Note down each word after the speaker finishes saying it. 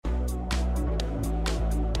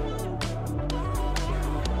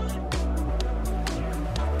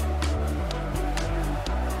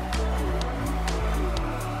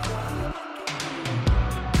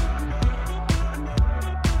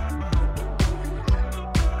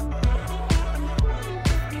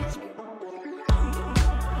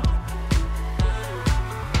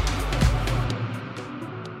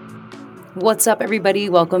What's up, everybody?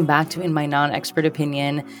 Welcome back to In My Non-Expert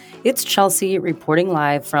Opinion. It's Chelsea reporting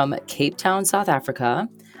live from Cape Town, South Africa.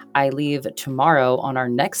 I leave tomorrow on our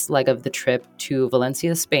next leg of the trip to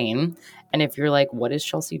Valencia, Spain. And if you're like, what is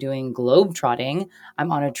Chelsea doing globetrotting?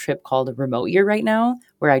 I'm on a trip called Remote Year right now,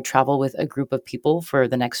 where I travel with a group of people for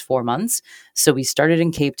the next 4 months. So we started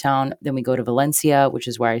in Cape Town, then we go to Valencia, which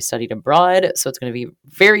is where I studied abroad. So it's going to be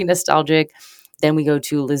very nostalgic. Then we go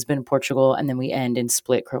to Lisbon, Portugal, and then we end in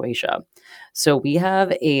Split, Croatia. So we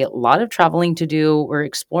have a lot of traveling to do. We're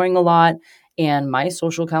exploring a lot, and my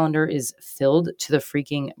social calendar is filled to the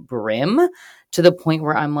freaking brim to the point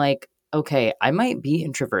where I'm like, okay, I might be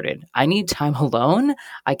introverted. I need time alone.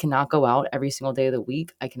 I cannot go out every single day of the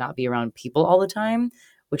week. I cannot be around people all the time,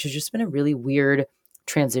 which has just been a really weird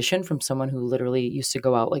transition from someone who literally used to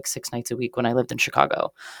go out like 6 nights a week when I lived in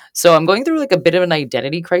Chicago. So I'm going through like a bit of an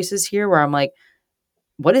identity crisis here where I'm like,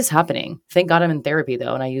 what is happening? Thank God I'm in therapy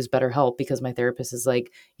though, and I use BetterHelp because my therapist is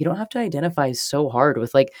like, you don't have to identify so hard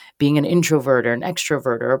with like being an introvert or an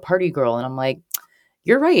extrovert or a party girl. And I'm like,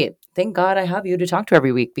 you're right. Thank God I have you to talk to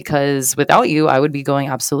every week because without you, I would be going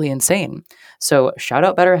absolutely insane. So shout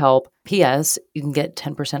out BetterHelp. P.S. You can get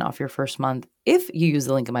 10% off your first month if you use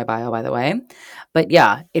the link in my bio, by the way. But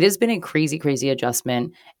yeah, it has been a crazy, crazy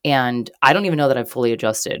adjustment. And I don't even know that I've fully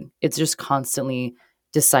adjusted. It's just constantly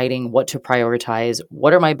deciding what to prioritize.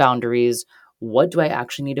 What are my boundaries? What do I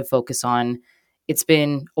actually need to focus on? It's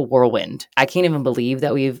been a whirlwind. I can't even believe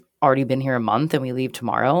that we've already been here a month and we leave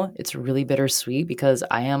tomorrow. It's really bittersweet because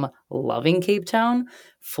I am loving Cape Town.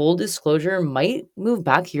 Full disclosure, might move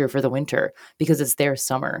back here for the winter because it's their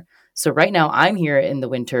summer. So right now I'm here in the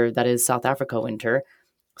winter, that is South Africa winter.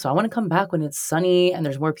 So I want to come back when it's sunny and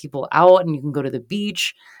there's more people out and you can go to the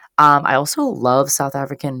beach. I also love South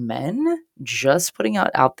African men. Just putting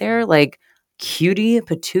out there, like cutie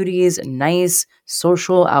patooties, nice,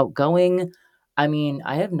 social, outgoing. I mean,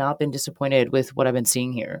 I have not been disappointed with what I've been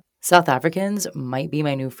seeing here. South Africans might be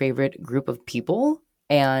my new favorite group of people,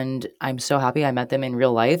 and I'm so happy I met them in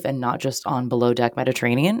real life and not just on Below Deck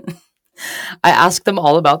Mediterranean. I asked them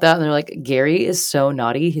all about that, and they're like, Gary is so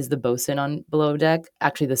naughty. He's the bosun on Below Deck,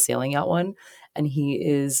 actually the sailing yacht one, and he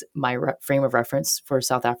is my frame of reference for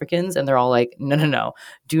South Africans. And they're all like, no, no, no,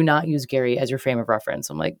 do not use Gary as your frame of reference.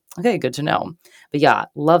 I'm like, okay, good to know. But yeah,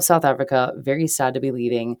 love South Africa. Very sad to be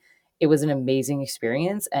leaving. It was an amazing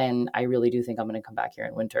experience, and I really do think I'm going to come back here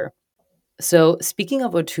in winter. So, speaking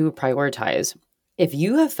of what to prioritize, if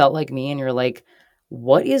you have felt like me and you're like,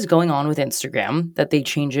 what is going on with Instagram that they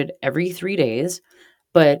change it every 3 days,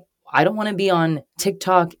 but I don't want to be on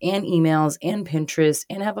TikTok and emails and Pinterest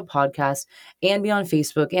and have a podcast and be on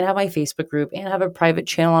Facebook and have my Facebook group and have a private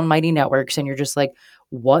channel on Mighty Networks. And you're just like,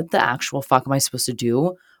 what the actual fuck am I supposed to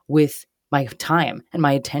do with my time and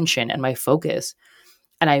my attention and my focus?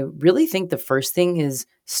 And I really think the first thing is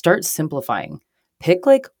start simplifying. Pick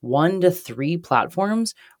like 1 to 3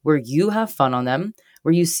 platforms where you have fun on them,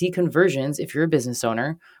 where you see conversions if you're a business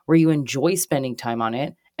owner, where you enjoy spending time on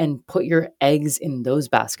it, and put your eggs in those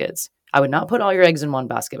baskets. I would not put all your eggs in one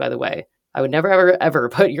basket, by the way. I would never, ever, ever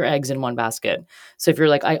put your eggs in one basket. So if you're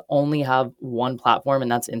like, I only have one platform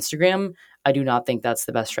and that's Instagram, I do not think that's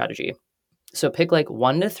the best strategy. So pick like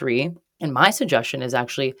 1 to 3. And my suggestion is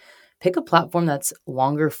actually pick a platform that's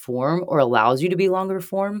longer form or allows you to be longer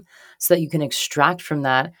form so that you can extract from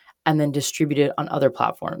that and then distribute it on other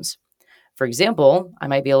platforms. For example, I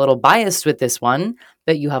might be a little biased with this one,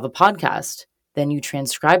 but you have a podcast. Then you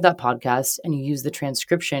transcribe that podcast and you use the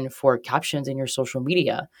transcription for captions in your social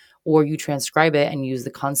media, or you transcribe it and use the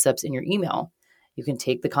concepts in your email. You can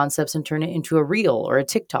take the concepts and turn it into a reel or a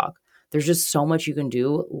TikTok. There's just so much you can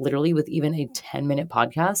do literally with even a 10-minute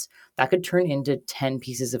podcast that could turn into 10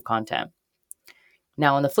 pieces of content.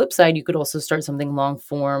 Now, on the flip side, you could also start something long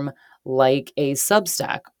form like a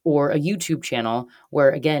Substack or a YouTube channel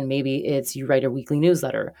where, again, maybe it's you write a weekly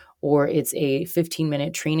newsletter or it's a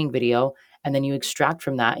 15-minute training video, and then you extract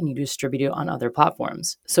from that and you distribute it on other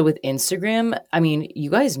platforms. So with Instagram, I mean, you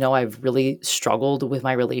guys know I've really struggled with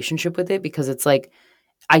my relationship with it because it's like,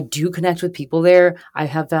 I do connect with people there. I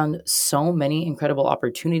have found so many incredible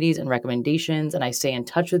opportunities and recommendations, and I stay in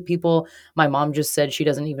touch with people. My mom just said she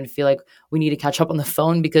doesn't even feel like we need to catch up on the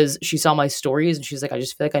phone because she saw my stories and she's like, I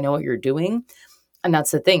just feel like I know what you're doing. And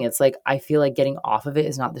that's the thing. It's like, I feel like getting off of it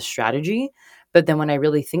is not the strategy. But then when I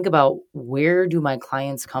really think about where do my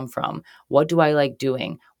clients come from? What do I like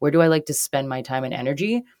doing? Where do I like to spend my time and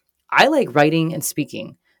energy? I like writing and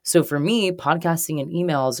speaking. So for me, podcasting and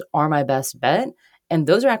emails are my best bet. And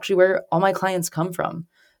those are actually where all my clients come from.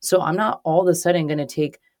 So I'm not all of a sudden going to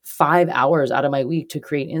take 5 hours out of my week to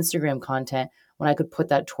create Instagram content when I could put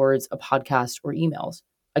that towards a podcast or emails.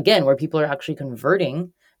 again, where people are actually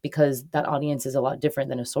converting because that audience is a lot different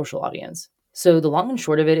than a social audience. So the long and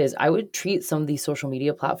short of it is I would treat some of these social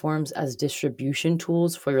media platforms as distribution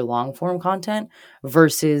tools for your long form content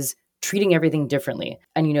versus treating everything differently.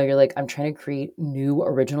 And you're like, I'm trying to create new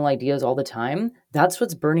original ideas all the time. That's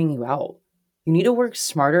what's burning you out. You need to work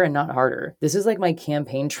smarter and not harder. This is like my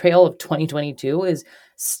campaign trail of 2022 is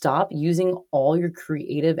stop using all your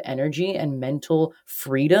creative energy and mental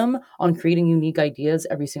freedom on creating unique ideas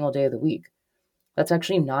every single day of the week. That's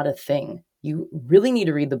actually not a thing. You really need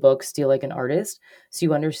to read the book Steal Like an Artist so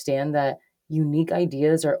you understand that unique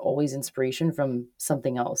ideas are always inspiration from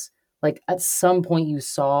something else. Like at some point you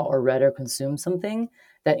saw or read or consumed something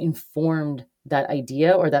that informed that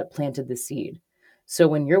idea or that planted the seed. So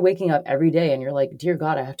when you're waking up every day and you're like, "Dear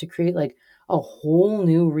God, I have to create like a whole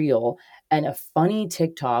new reel and a funny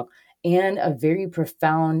TikTok and a very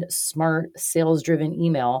profound, smart, sales-driven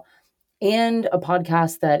email and a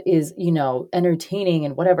podcast that is, entertaining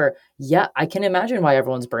and whatever." Yeah, I can imagine why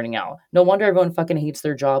everyone's burning out. No wonder everyone fucking hates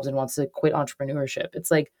their jobs and wants to quit entrepreneurship.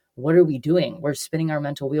 It's like, what are we doing? We're spinning our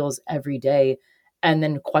mental wheels every day and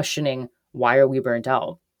then questioning why are we burnt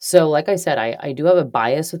out? So, like I said, I do have a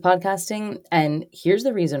bias with podcasting. And here's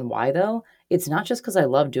the reason why, though. It's not just because I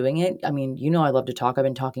love doing it. I mean, I love to talk. I've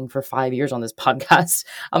been talking for 5 years on this podcast.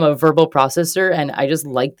 I'm a verbal processor, and I just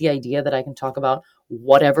like the idea that I can talk about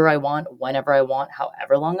whatever I want, whenever I want,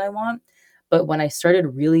 however long I want. But when I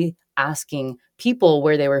started really asking people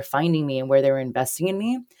where they were finding me and where they were investing in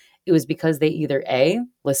me, it was because they either A,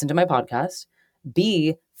 listened to my podcast,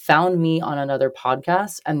 B, found me on another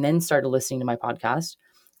podcast and then started listening to my podcast,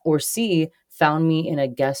 or C, found me in a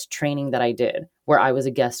guest training that I did where I was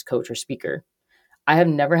a guest coach or speaker. I have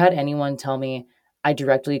never had anyone tell me I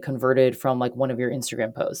directly converted from like one of your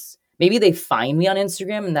Instagram posts. Maybe they find me on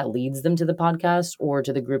Instagram and that leads them to the podcast or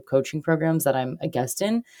to the group coaching programs that I'm a guest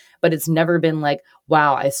in. But it's never been like,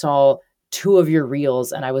 wow, I saw two of your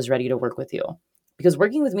reels and I was ready to work with you. Because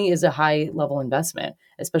working with me is a high level investment,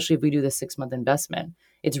 especially if we do the 6-month investment.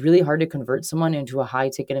 It's really hard to convert someone into a high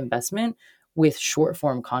ticket investment with short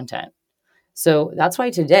form content. So that's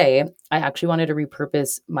why today I actually wanted to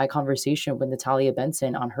repurpose my conversation with Natalia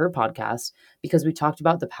Benson on her podcast because we talked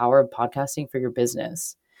about the power of podcasting for your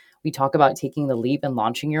business. We talk about taking the leap and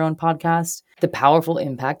launching your own podcast, the powerful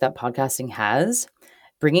impact that podcasting has,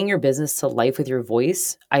 bringing your business to life with your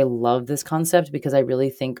voice. I love this concept because I really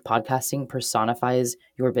think podcasting personifies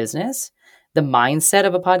your business. The mindset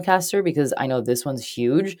of a podcaster, because I know this one's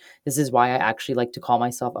huge. This is why I actually like to call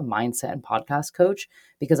myself a mindset and podcast coach,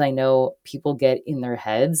 because I know people get in their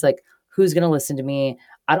heads like, who's going to listen to me?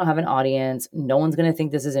 I don't have an audience. No one's going to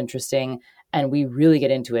think this is interesting. And we really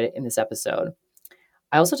get into it in this episode.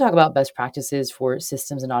 I also talk about best practices for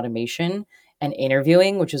systems and automation and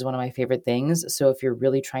interviewing, which is one of my favorite things. So if you're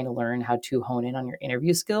really trying to learn how to hone in on your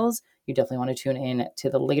interview skills, you definitely want to tune in to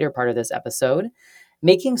the later part of this episode.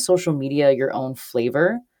 Making social media your own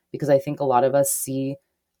flavor, because I think a lot of us see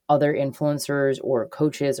other influencers or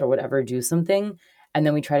coaches or whatever do something, and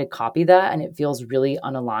then we try to copy that and it feels really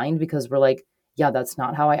unaligned because we're like, yeah, that's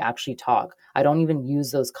not how I actually talk. I don't even use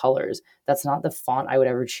those colors. That's not the font I would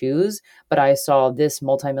ever choose, but I saw this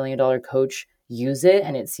multi-million dollar coach use it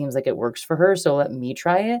and it seems like it works for her. So let me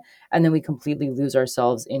try it. And then we completely lose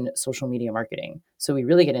ourselves in social media marketing. So we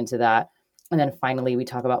really get into that. And then finally, we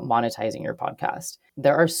talk about monetizing your podcast.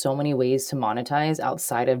 There are so many ways to monetize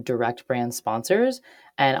outside of direct brand sponsors.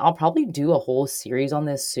 And I'll probably do a whole series on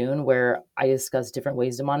this soon where I discuss different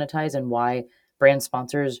ways to monetize and why brand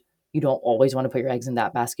sponsors, you don't always want to put your eggs in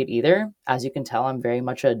that basket either. As you can tell, I'm very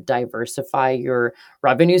much a diversify your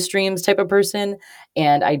revenue streams type of person.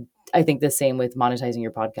 And I think the same with monetizing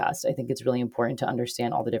your podcast. I think it's really important to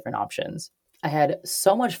understand all the different options. I had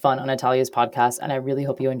so much fun on Natalia's podcast, and I really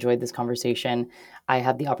hope you enjoyed this conversation. I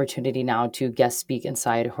have the opportunity now to guest speak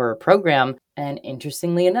inside her program. And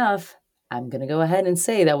interestingly enough, I'm going to go ahead and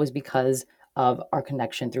say that was because of our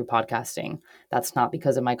connection through podcasting. That's not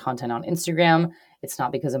because of my content on Instagram. It's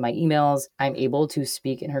not because of my emails. I'm able to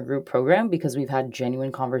speak in her group program because we've had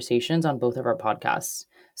genuine conversations on both of our podcasts.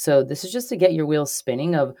 So this is just to get your wheels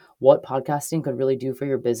spinning of what podcasting could really do for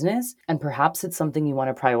your business. And perhaps it's something you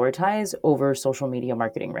want to prioritize over social media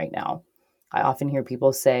marketing right now. I often hear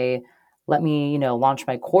people say, let me, launch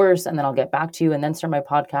my course and then I'll get back to you and then start my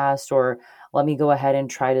podcast, or let me go ahead and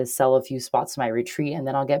try to sell a few spots to my retreat and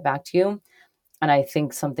then I'll get back to you. And I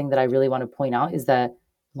think something that I really want to point out is that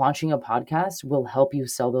launching a podcast will help you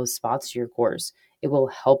sell those spots to your course. It will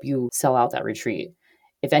help you sell out that retreat.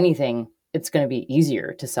 If anything, it's going to be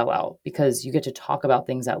easier to sell out because you get to talk about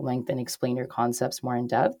things at length and explain your concepts more in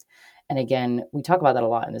depth. And again, we talk about that a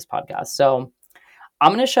lot in this podcast. So I'm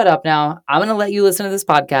going to shut up now. I'm going to let you listen to this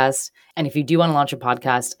podcast. And if you do want to launch a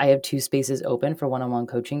podcast, I have 2 spaces open for one-on-one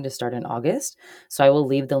coaching to start in August. So I will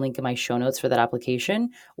leave the link in my show notes for that application,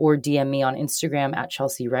 or DM me on Instagram at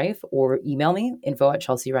Chelsea Rife, or email me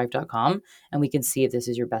info@chelsearife.com, and we can see if this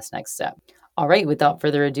is your best next step. All right, without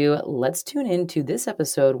further ado, let's tune into this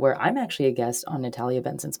episode where I'm actually a guest on Natalia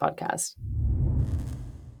Benson's podcast.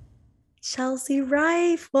 Chelsea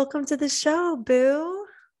Rife, welcome to the show, boo.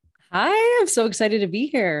 Hi, I'm so excited to be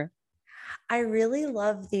here. I really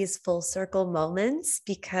love these full circle moments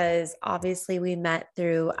because obviously we met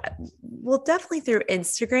through, well, definitely through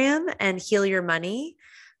Instagram and Heal Your Money.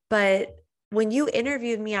 But when you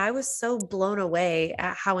interviewed me, I was so blown away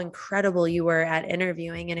at how incredible you were at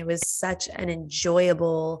interviewing. And it was such an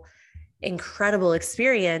enjoyable, incredible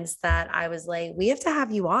experience that I was like, we have to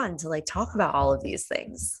have you on to like talk about all of these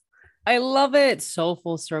things. I love it. So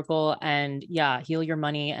full circle. And yeah, Heal Your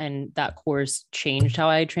Money. And that course changed how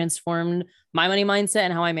I transformed my money mindset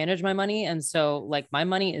and how I manage my money. And so like my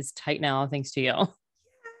money is tight now, thanks to you.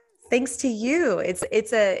 Thanks to you. It's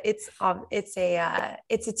a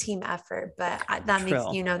team effort, but that makes,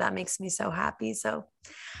 True. that makes me so happy. So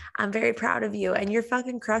I'm very proud of you and you're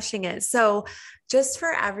fucking crushing it. So just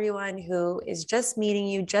for everyone who is just meeting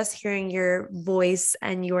you, just hearing your voice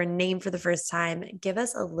and your name for the first time, give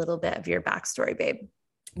us a little bit of your backstory, babe.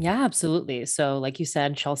 Yeah, absolutely. So, like you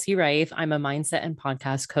said, Chelsea Rife, I'm a mindset and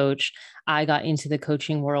podcast coach. I got into the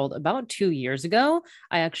coaching world about 2 years ago.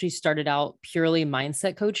 I actually started out purely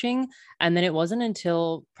mindset coaching. And then it wasn't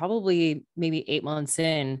until probably maybe 8 months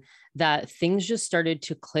in that things just started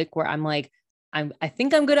to click where I'm like, I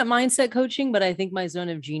think I'm good at mindset coaching, but I think my zone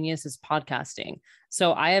of genius is podcasting.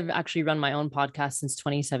 So I have actually run my own podcast since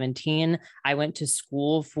 2017. I went to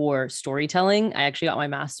school for storytelling. I actually got my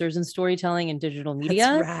master's in storytelling and digital media.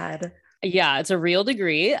 That's rad. Yeah, it's a real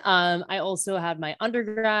degree. I also had my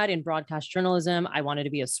undergrad in broadcast journalism. I wanted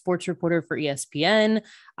to be a sports reporter for ESPN.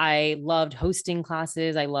 I loved hosting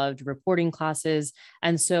classes. I loved reporting classes.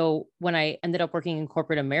 And so when I ended up working in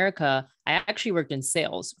corporate America, I actually worked in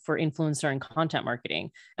sales for influencer and content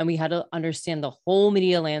marketing. And we had to understand the whole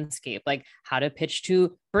media landscape, like how to pitch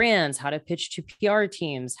to brands, how to pitch to PR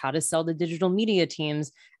teams, how to sell to digital media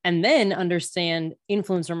teams, and then understand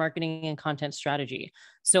influencer marketing and content strategy.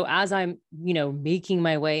 So as I'm, making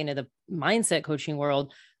my way into the mindset coaching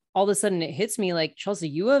world, all of a sudden it hits me like, Chelsea,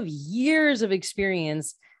 you have years of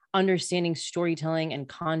experience understanding storytelling and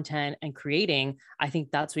content and creating. I think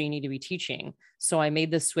that's what you need to be teaching. So I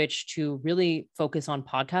made the switch to really focus on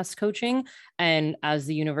podcast coaching. And as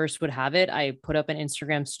the universe would have it, I put up an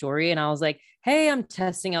Instagram story and I was like, hey, I'm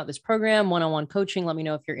testing out this program, one-on-one coaching. Let me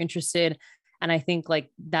know if you're interested. And I think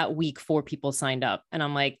like that week, 4 people signed up. And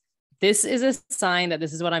I'm like, this is a sign that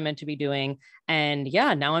this is what I'm meant to be doing. And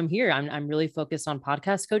yeah, now I'm here. I'm really focused on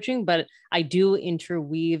podcast coaching, but I do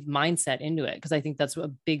interweave mindset into it because I think that's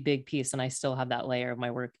a big, big piece. And I still have that layer of my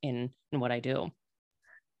work in what I do.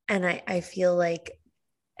 And I feel like,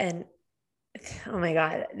 and oh my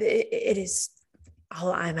God, it is,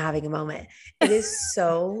 oh, I'm having a moment. It is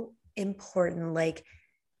so important. Like,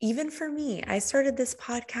 even for me, I started this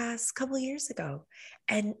podcast a couple of years ago,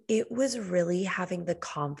 and it was really having the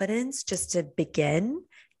confidence just to begin.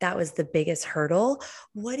 That was the biggest hurdle.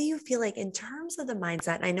 What do you feel like in terms of the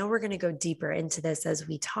mindset? I know we're going to go deeper into this as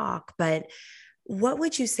we talk, but what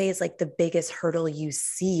would you say is like the biggest hurdle you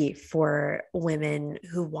see for women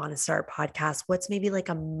who want to start podcasts? What's maybe like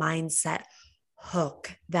a mindset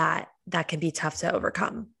hook that can be tough to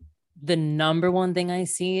overcome? The number one thing I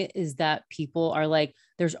see is that people are like,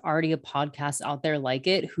 there's already a podcast out there like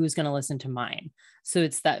it. Who's going to listen to mine? So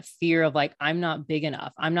it's that fear of like, I'm not big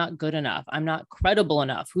enough. I'm not good enough. I'm not credible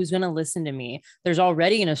enough. Who's going to listen to me? There's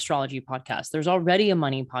already an astrology podcast. There's already a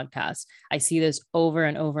money podcast. I see this over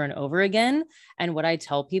and over and over again. And what I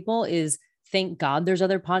tell people is, thank God there's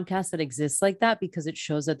other podcasts that exist like that because it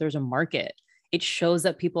shows that there's a market. It shows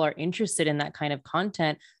that people are interested in that kind of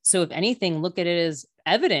content. So if anything, look at it as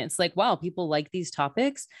evidence like, wow, people like these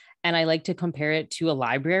topics. And I like to compare it to a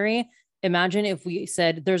library. Imagine if we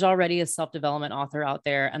said there's already a self-development author out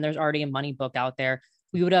there and there's already a money book out there.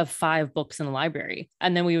 We would have 5 books in the library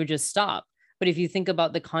and then we would just stop. But if you think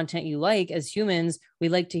about the content you like as humans, we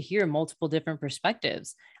like to hear multiple different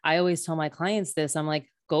perspectives. I always tell my clients this. I'm like,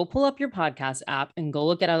 go pull up your podcast app and go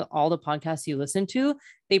look at all the podcasts you listen to.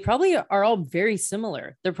 They probably are all very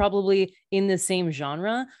similar. They're probably in the same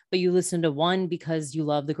genre, but you listen to one because you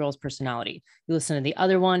love the girl's personality. You listen to the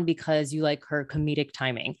other one because you like her comedic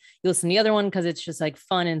timing. You listen to the other one because it's just like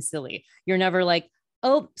fun and silly. You're never like,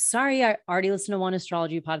 oh, sorry, I already listened to one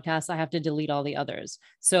astrology podcast. I have to delete all the others.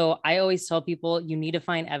 So I always tell people you need to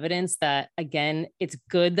find evidence that, again, it's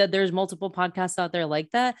good that there's multiple podcasts out there like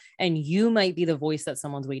that. And you might be the voice that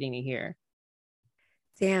someone's waiting to hear.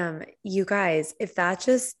 Damn, you guys, if that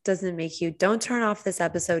just doesn't make you, don't turn off this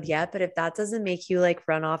episode yet, but if that doesn't make you like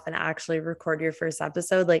run off and actually record your first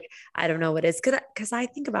episode, like, I don't know what is. Cause I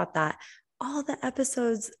think about that. All the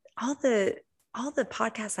episodes, all the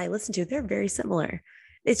podcasts I listen to, they're very similar.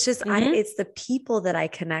 It's just, it's the people that I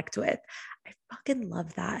connect with. I fucking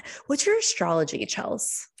love that. What's your astrology,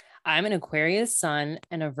 Chels? I'm an Aquarius sun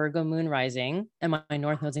and a Virgo moon rising, and my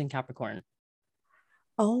North Node's in Capricorn.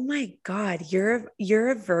 Oh my God, you're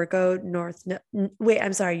a Virgo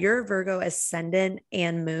you're a Virgo ascendant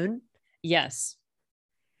and moon? Yes.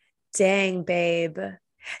 Dang, babe.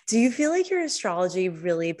 Do you feel like your astrology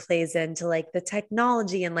really plays into like the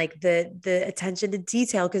technology and like the attention to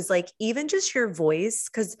detail? Cause like even just your voice,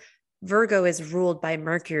 because Virgo is ruled by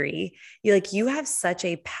Mercury. You have such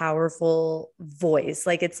a powerful voice.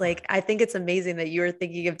 Like it's like, I think it's amazing that you were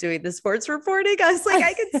thinking of doing the sports reporting. I was like,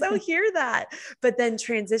 I can so hear that. But then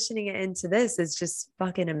transitioning it into this is just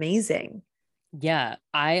fucking amazing. Yeah,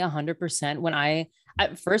 I 100%.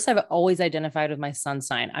 At first, I've always identified with my sun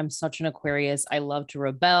sign. I'm such an Aquarius. I love to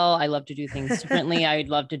rebel. I love to do things differently. I'd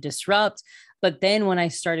love to disrupt. But then when I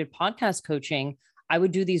started podcast coaching, I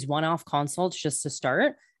would do these one-off consults just to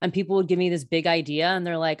start. And people would give me this big idea. And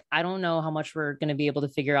they're like, I don't know how much we're going to be able to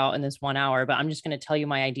figure out in this 1 hour, but I'm just going to tell you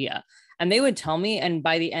my idea. And they would tell me. And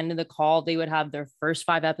by the end of the call, they would have their first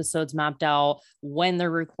 5 episodes mapped out, when they're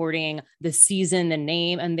recording, the season, the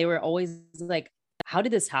name. And they were always like, how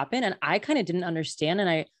did this happen? And I kind of didn't understand.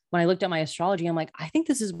 And when I looked at my astrology, I'm like, I think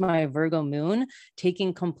this is my Virgo moon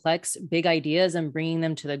taking complex, big ideas and bringing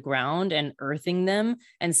them to the ground and earthing them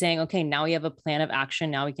and saying, okay, now we have a plan of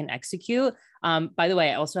action. Now we can execute. By the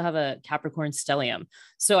way, I also have a Capricorn stellium.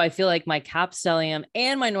 So I feel like my Cap stellium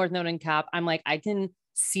and my North Node in Cap, I'm like, I can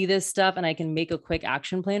see this stuff and I can make a quick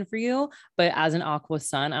action plan for you. But as an Aqua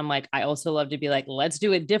sun, I'm like, I also love to be like, let's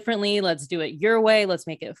do it differently. Let's do it your way. Let's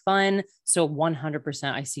make it fun. So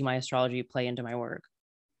 100% I see my astrology play into my work.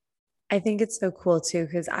 I think it's so cool too,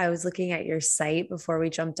 because I was looking at your site before we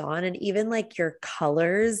jumped on, and even like your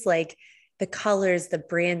colors, like the colors, the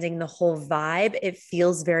branding, the whole vibe, it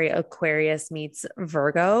feels very Aquarius meets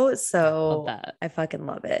Virgo. So I fucking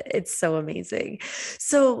love it. It's so amazing.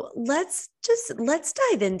 So let's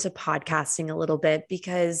dive into podcasting a little bit,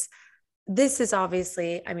 because this is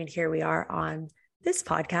obviously, I mean, here we are on this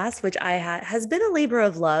podcast, which has been a labor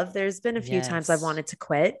of love. There's been a few times I've wanted to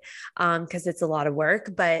quit because it's a lot of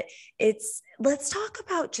work, but let's talk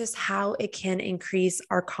about just how it can increase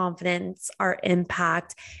our confidence, our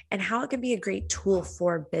impact, and how it can be a great tool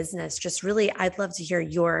for business. Just really, I'd love to hear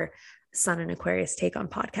your Sun and Aquarius take on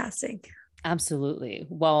podcasting. Absolutely.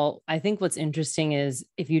 Well, I think what's interesting is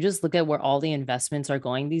if you just look at where all the investments are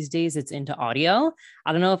going these days, it's into audio.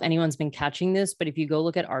 I don't know if anyone's been catching this, but if you go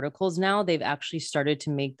look at articles now, they've actually started to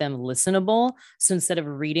make them listenable. So instead of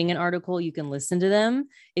reading an article, you can listen to them.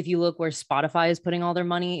 If you look where Spotify is putting all their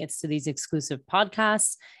money, it's to these exclusive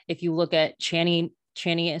podcasts. If you look at Chani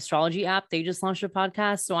astrology app, they just launched a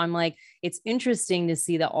podcast. So I'm like, it's interesting to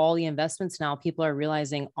see that all the investments now, people are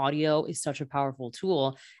realizing audio is such a powerful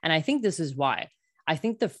tool. And I think this is why. I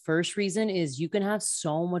think the first reason is you can have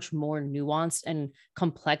so much more nuanced and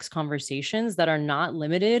complex conversations that are not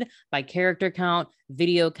limited by character count,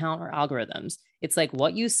 video count, or algorithms. It's like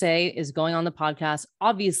what you say is going on the podcast.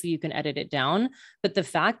 Obviously, you can edit it down. But the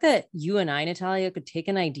fact that you and I, Natalia, could take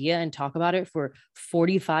an idea and talk about it for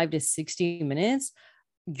 45 to 60 minutes,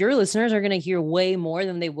 your listeners are going to hear way more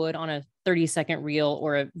than they would on a 30-second reel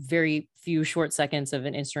or a very few short seconds of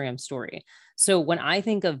an Instagram story. So when I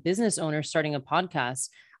think of business owners starting a podcast,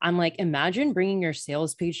 I'm like, imagine bringing your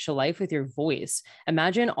sales page to life with your voice.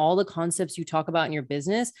 Imagine all the concepts you talk about in your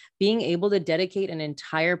business, being able to dedicate an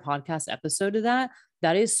entire podcast episode to that.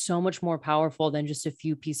 That is so much more powerful than just a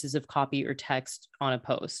few pieces of copy or text on a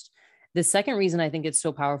post. The second reason I think it's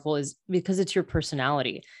so powerful is because it's your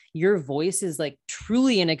personality. Your voice is like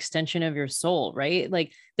truly an extension of your soul, right?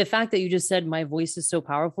 Like the fact that you just said my voice is so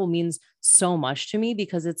powerful means so much to me,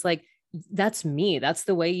 because it's like, that's me. That's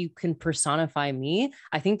the way you can personify me.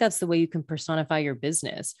 I think that's the way you can personify your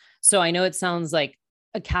business. So I know it sounds like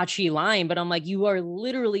a catchy line, but I'm like, you are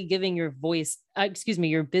literally giving your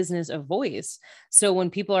your business a voice. So when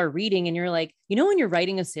people are reading and you're like, when you're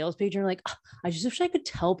writing a sales page, you're like, oh, I just wish I could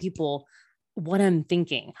tell people what I'm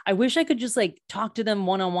thinking. I wish I could just like talk to them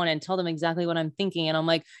one-on-one and tell them exactly what I'm thinking. And I'm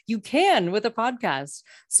like, you can with a podcast.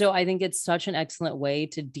 So I think it's such an excellent way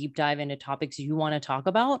to deep dive into topics you want to talk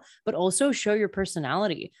about, but also show your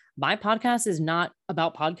personality. My podcast is not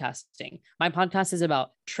about podcasting. My podcast is about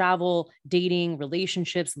travel, dating,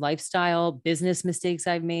 relationships, lifestyle, business mistakes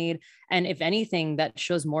I've made. And if anything, that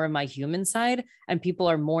shows more of my human side, and people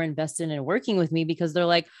are more invested in working with me because they're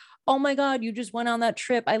like, oh my God, you just went on that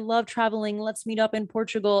trip. I love traveling. Let's meet up in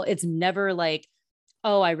Portugal. It's never like,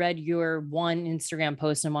 oh, I read your one Instagram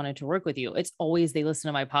post and wanted to work with you. It's always they listen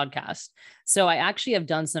to my podcast. So I actually have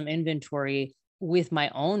done some inventory with my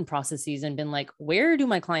own processes and been like, where do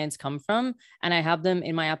my clients come from? And I have them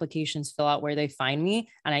in my applications fill out where they find me.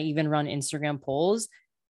 And I even run Instagram polls.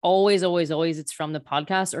 Always, always, always, it's from the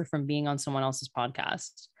podcast or from being on someone else's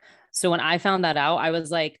podcast. So when I found that out, I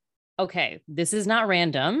was like, okay, this is not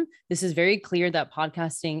random. This is very clear that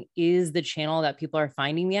podcasting is the channel that people are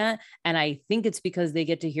finding me at. And I think it's because they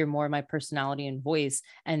get to hear more of my personality and voice.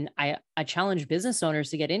 And I challenge business owners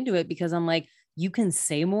to get into it because I'm like, you can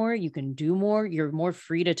say more, you can do more, you're more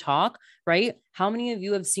free to talk, right? How many of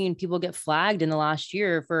you have seen people get flagged in the last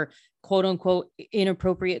year for quote unquote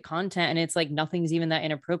inappropriate content? And it's like, nothing's even that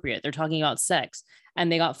inappropriate. They're talking about sex and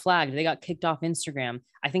they got flagged. They got kicked off Instagram.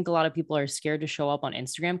 I think a lot of people are scared to show up on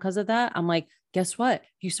Instagram because of that. I'm like, guess what?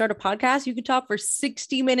 If you start a podcast, you could talk for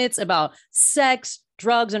 60 minutes about sex,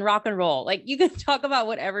 drugs, and rock and roll. Like you can talk about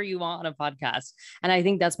whatever you want on a podcast. And I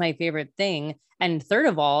think that's my favorite thing. And third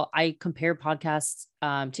of all, I compare podcasts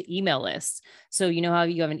to email lists. So you know how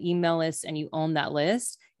you have an email list and you own that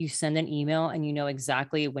list, you send an email and you know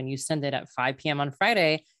exactly when you send it at 5 p.m. on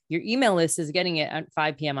Friday, your email list is getting it at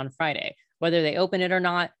 5 p.m. on Friday. Whether they open it or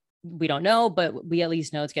not, we don't know, but we at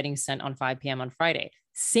least know it's getting sent on 5 p.m. on Friday.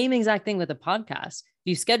 Same exact thing with a podcast. If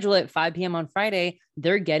you schedule it 5 p.m. on Friday,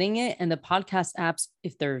 they're getting it. And the podcast apps,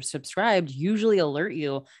 if they're subscribed, usually alert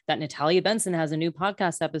you that Natalia Benson has a new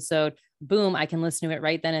podcast episode. Boom, I can listen to it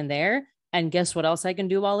right then and there. And guess what else I can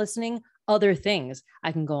do while listening? Other things.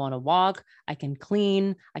 I can go on a walk, I can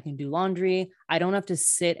clean, I can do laundry. I don't have to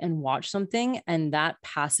sit and watch something. And that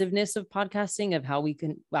passiveness of podcasting, of how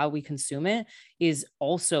we consume it, is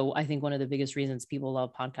also, I think, one of the biggest reasons people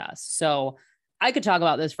love podcasts. So I could talk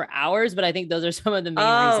about this for hours, but I think those are some of the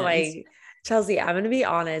main reasons. Chelsea, I'm going to be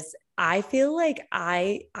honest. I feel like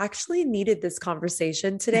I actually needed this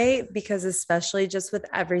conversation today because especially just with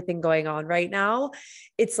everything going on right now,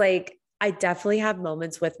 it's like, I definitely have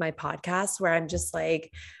moments with my podcast where I'm just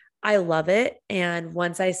like, I love it. And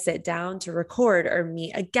once I sit down to record or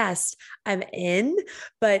meet a guest, I'm in,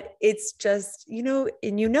 but it's just,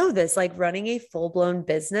 and this, like running a full-blown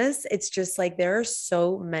business, it's just like, there are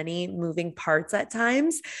so many moving parts at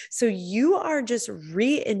times. So you are just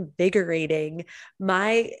reinvigorating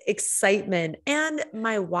my excitement and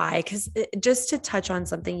my why. Cause just to touch on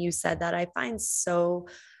something you said that I find so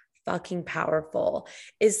fucking powerful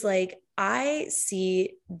is like, I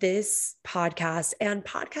see this podcast and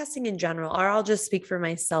podcasting in general, or I'll just speak for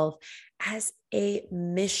myself, as a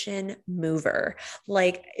mission mover.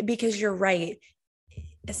 Like, because you're right,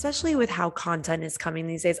 especially with how content is coming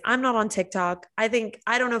these days. I'm not on TikTok. I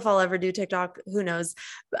don't know if I'll ever do TikTok. Who knows?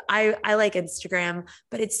 But I like Instagram,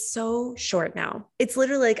 but it's so short now. It's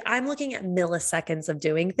literally like I'm looking at milliseconds of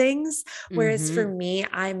doing things. Whereas for me,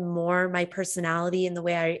 I'm more, my personality and the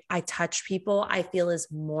way I touch people, I feel is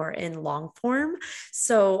more in long form.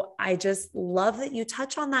 So I just love that you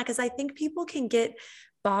touch on that, because I think people can get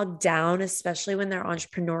bogged down, especially when they're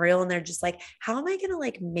entrepreneurial and they're just like, how am I going to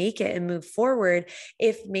like make it and move forward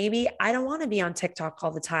if maybe I don't want to be on TikTok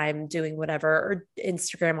all the time doing whatever, or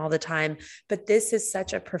Instagram all the time, but this is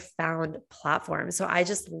such a profound platform. So I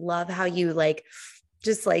just love how you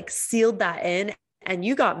just sealed that in. And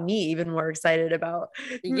you got me even more excited about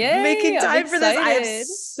making time for this. I have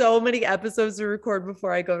so many episodes to record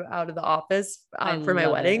before I go out of the office for my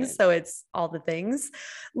wedding. So it's all the things.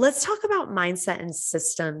 Let's talk about mindset and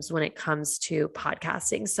systems when it comes to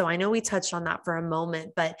podcasting. So I know we touched on that for a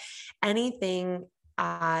moment, but any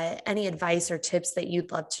advice or tips that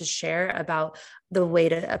you'd love to share about the way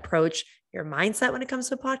to approach your mindset when it comes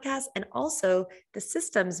to a podcast, and also the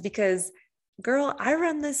systems? Because girl,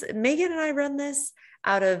 Megan and I run this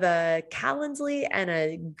out of a Calendly and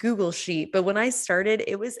a Google sheet. But when I started,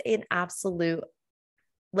 it was an absolute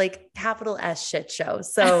capital S shit show.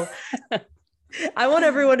 So I want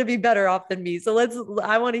everyone to be better off than me. So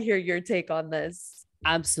I want to hear your take on this.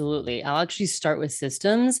 Absolutely. I'll actually start with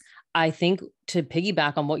systems. I think to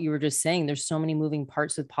piggyback on what you were just saying, there's so many moving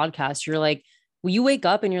parts with podcasts. You're like, Well, you wake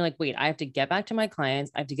up and you're like, wait, I have to get back to my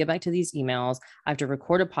clients. I have to get back to these emails. I have to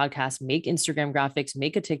record a podcast, make Instagram graphics,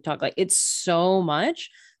 make a TikTok. Like it's so much.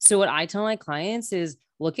 So what I tell my clients is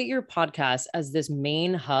look at your podcast as this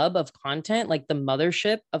main hub of content, like the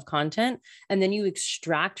mothership of content. And then you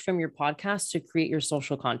extract from your podcast to create your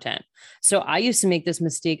social content. So I used to make this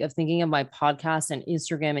mistake of thinking of my podcast and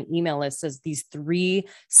Instagram and email lists as these three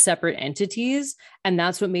separate entities. And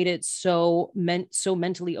that's what made it so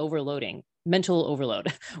mentally overloading. Mental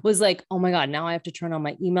overload was like, oh my God, now I have to turn on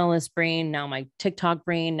my email list brain, now my TikTok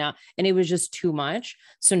brain now. And it was just too much.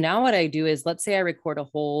 So now what I do is, let's say I record a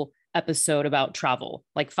whole episode about travel,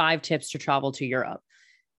 like 5 tips to travel to Europe.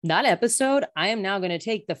 That episode, I am now going to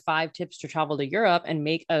take the 5 tips to travel to Europe and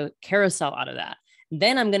make a carousel out of that.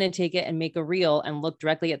 Then I'm going to take it and make a reel and look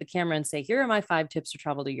directly at the camera and say, here are my 5 tips to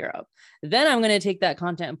travel to Europe. Then I'm going to take that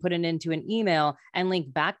content and put it into an email and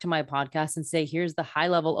link back to my podcast and say, here's the high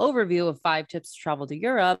level overview of 5 tips to travel to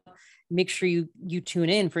Europe. Make sure you tune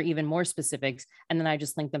in for even more specifics. And then I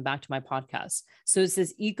just link them back to my podcast. So it's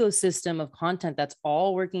this ecosystem of content that's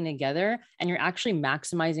all working together, and you're actually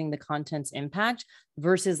maximizing the content's impact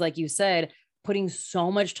versus, like you said, putting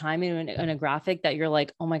so much time in a graphic that you're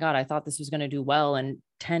like, oh my God, I thought this was going to do well. And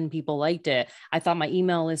 10 people liked it. I thought my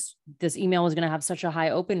this email was going to have such a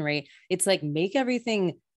high open rate. It's like, make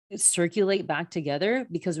everything circulate back together,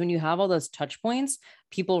 because when you have all those touch points,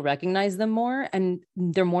 people recognize them more and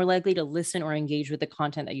they're more likely to listen or engage with the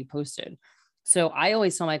content that you posted. So I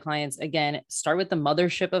always tell my clients, again, start with the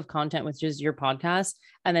mothership of content, which is your podcast,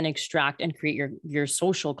 and then extract and create your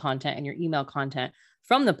social content and your email content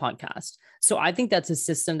from the podcast. So I think that's a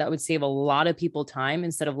system that would save a lot of people time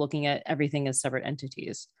instead of looking at everything as separate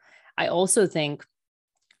entities. I also think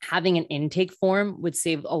having an intake form would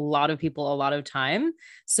save a lot of people a lot of time.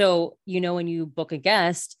 So, when you book a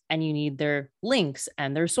guest and you need their links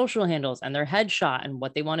and their social handles and their headshot and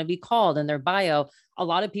what they want to be called and their bio, a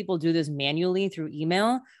lot of people do this manually through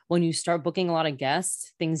email. When you start booking a lot of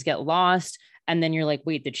guests, things get lost. And then you're like,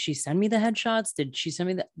 wait, did she send me the headshots? Did she send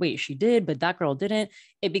me that? Wait, she did, but that girl didn't.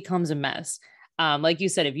 It becomes a mess. Like you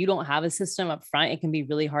said, if you don't have a system up front, it can be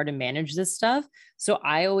really hard to manage this stuff. So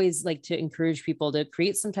I always like to encourage people to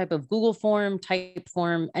create some type of Google form, type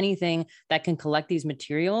form, anything that can collect these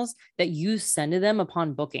materials that you send to them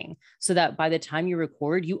upon booking, so that by the time you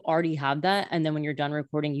record, you already have that. And then when you're done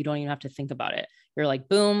recording, you don't even have to think about it. You're like,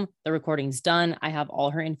 boom, the recording's done. I have all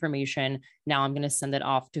her information. Now I'm going to send it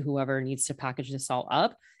off to whoever needs to package this all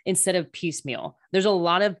up, instead of piecemeal. There's a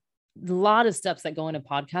lot of steps that go into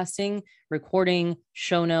podcasting, recording,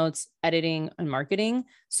 show notes, editing, and marketing.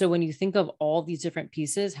 So when you think of all these different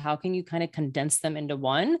pieces, how can you kind of condense them into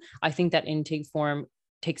one? I think that intake form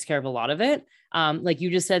takes care of a lot of it. Like you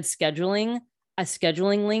just said, a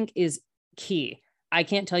scheduling link is key. I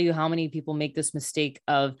can't tell you how many people make this mistake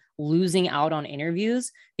of losing out on interviews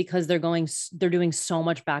because they're doing so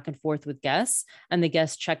much back and forth with guests, and the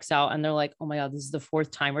guest checks out and they're like, oh my God, this is the 4th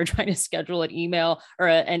time we're trying to schedule an email or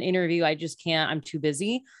an interview. I just can't, I'm too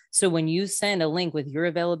busy. So when you send a link with your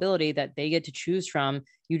availability that they get to choose from,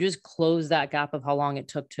 you just close that gap of how long it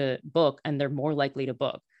took to book, and they're more likely to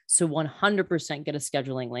book. So 100% get a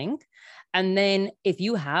scheduling link. And then if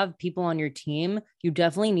you have people on your team, you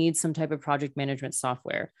definitely need some type of project management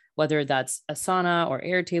software, whether that's Asana or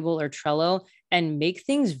Airtable or Trello, and make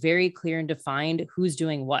things very clear and defined who's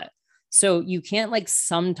doing what. So you can't like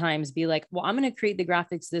sometimes be like, well, I'm going to create the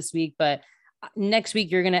graphics this week, but next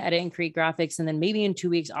week you're going to edit and create graphics. And then maybe in 2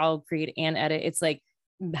 weeks, I'll create and edit. It's like,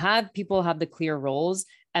 have people have the clear roles,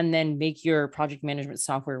 and then make your project management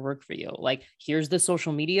software work for you. Like, here's the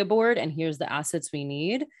social media board and here's the assets we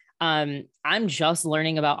need. I'm just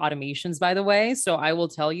learning about automations, by the way. So I will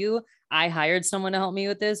tell you, I hired someone to help me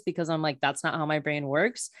with this because I'm like, that's not how my brain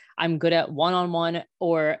works. I'm good at one-on-one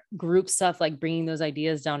or group stuff, like bringing those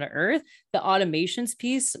ideas down to earth. The automations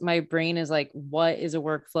piece, my brain is like, what is a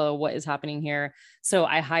workflow? What is happening here? So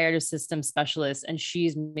I hired a system specialist, and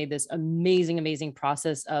she's made this amazing, amazing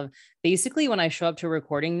process of basically when I show up to a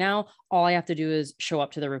recording now, all I have to do is show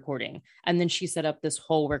up to the recording. And then she set up this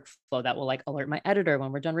whole workflow that will like alert my editor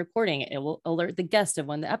when we're done recording. It will alert the guest of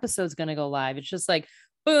when the episode's going to go live. It's just like,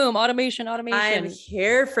 boom, automation. I'm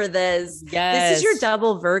here for this. Yes. This is your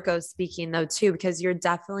double Virgo speaking though, too, because you're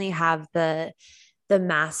definitely have the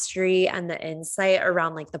mastery and the insight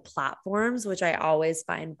around like the platforms, which I always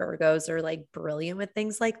find Virgos are like brilliant with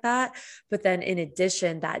things like that. But then in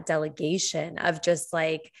addition, that delegation of just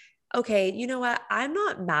like, okay, you know what? I'm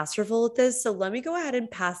not masterful at this. So let me go ahead and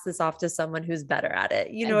pass this off to someone who's better at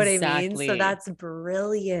it. You know what I mean? So that's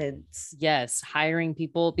brilliant. Yes. Hiring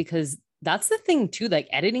people, because that's the thing too. Like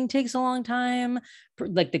editing takes a long time.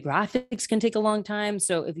 Like the graphics can take a long time.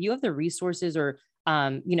 So if you have the resources or,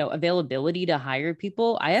 availability to hire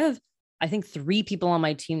people, I think 3 people on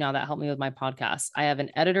my team now that help me with my podcast. I have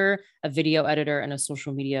an editor, a video editor, and a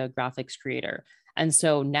social media graphics creator. And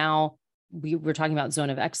so now we were talking about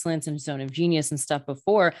Zone of Excellence and Zone of Genius and stuff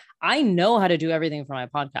before. I know how to do everything for my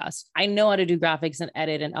podcast. I know how to do graphics and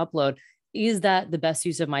edit and upload. Is that the best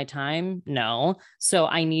use of my time? No. So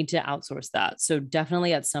I need to outsource that. So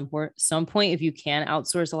definitely at some point, if you can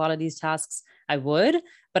outsource a lot of these tasks, I would.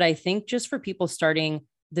 But I think just for people starting,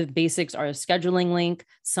 the basics are a scheduling link,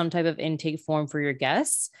 some type of intake form for your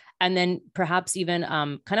guests, and then perhaps even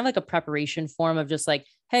kind of like a preparation form of just like,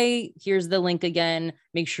 hey, here's the link again.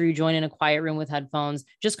 Make sure you join in a quiet room with headphones,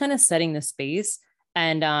 just kind of setting the space.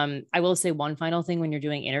 And I will say one final thing when you're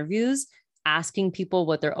doing interviews, asking people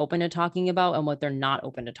what they're open to talking about and what they're not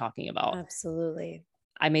open to talking about. Absolutely.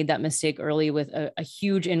 I made that mistake early with a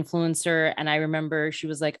huge influencer. And I remember she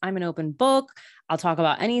was like, I'm an open book. I'll talk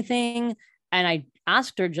about anything. And I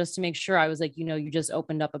asked her just to make sure. I was like, you just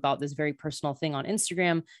opened up about this very personal thing on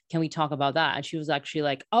Instagram. Can we talk about that? And she was actually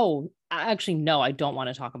like, oh, actually, no, I don't want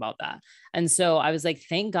to talk about that. And so I was like,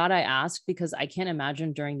 thank God I asked, because I can't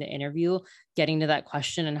imagine during the interview getting to that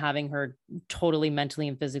question and having her totally mentally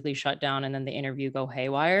and physically shut down and then the interview go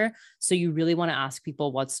haywire. So you really want to ask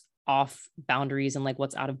people what's off boundaries and like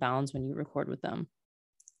what's out of bounds when you record with them.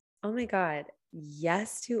 Oh my God.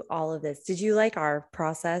 Yes to all of this. Did you like our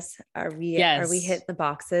process? Are we hitting the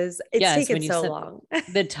boxes? It's taken so long.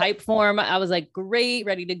 The type form, I was like, great,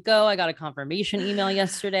 ready to go. I got a confirmation email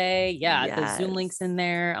yesterday. Yeah, yes. The Zoom links in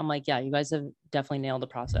there. I'm like, yeah, you guys have definitely nailed the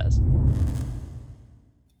process.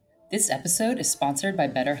 This episode is sponsored by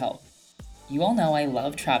BetterHelp. You all know I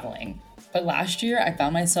love traveling. But last year, I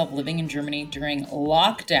found myself living in Germany during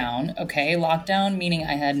lockdown. Okay, lockdown meaning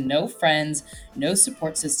I had no friends, no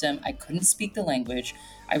support system, I couldn't speak the language.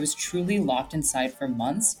 I was truly locked inside for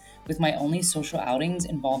months, with my only social outings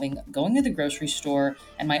involving going to the grocery store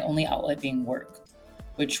and my only outlet being work,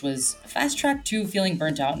 which was fast track to feeling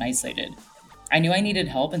burnt out and isolated. I knew I needed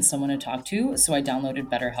help and someone to talk to, so I downloaded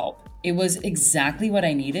BetterHelp. It was exactly what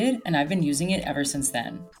I needed, and I've been using it ever since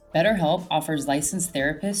then. BetterHelp offers licensed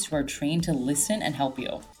therapists who are trained to listen and help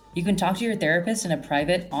you. You can talk to your therapist in a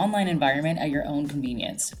private, online environment at your own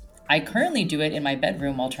convenience. I currently do it in my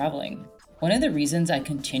bedroom while traveling. One of the reasons I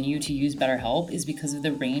continue to use BetterHelp is because of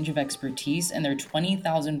the range of expertise and their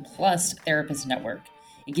 20,000 plus therapist network.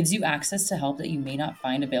 It gives you access to help that you may not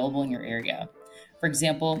find available in your area. For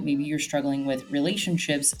example, maybe you're struggling with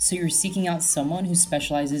relationships, so you're seeking out someone who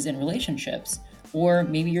specializes in relationships. Or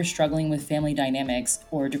maybe you're struggling with family dynamics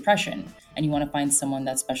or depression, and you want to find someone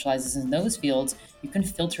that specializes in those fields. You can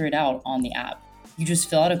filter it out on the app. You just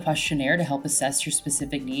fill out a questionnaire to help assess your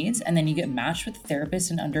specific needs, and then you get matched with a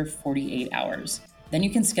therapist in under 48 hours. Then you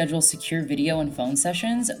can schedule secure video and phone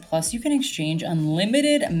sessions, plus you can exchange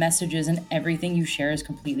unlimited messages, and everything you share is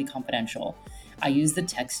completely confidential. I use the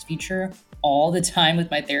text feature all the time with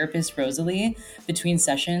my therapist, Rosalie. Between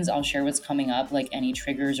sessions, I'll share what's coming up, like any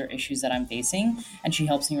triggers or issues that I'm facing, and she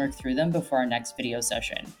helps me work through them before our next video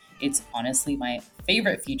session. It's honestly my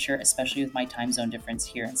favorite feature, especially with my time zone difference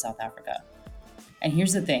here in South Africa. And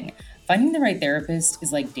here's the thing, finding the right therapist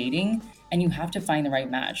is like dating, and you have to find the right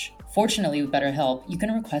match. Fortunately, with BetterHelp, you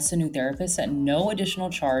can request a new therapist at no additional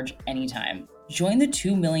charge anytime. Join the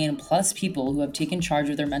 2 million plus people who have taken charge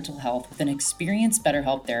of their mental health with an experienced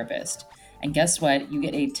BetterHelp therapist. And guess what? You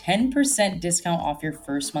get a 10% discount off your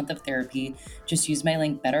first month of therapy. Just use my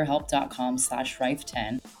link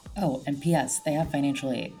betterhelp.com/rife10. Oh, and PS, they have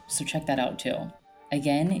financial aid, so check that out too.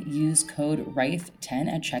 Again, use code RIFE10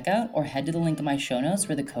 at checkout or head to the link in my show notes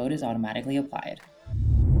where the code is automatically applied.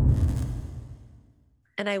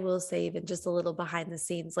 And I will say, even just a little behind the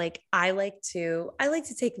scenes, like I like to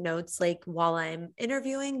take notes like while I'm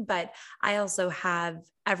interviewing, but I also have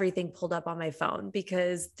everything pulled up on my phone,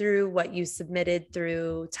 because through what you submitted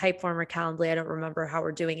through Typeform or Calendly, I don't remember how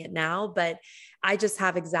we're doing it now, but I just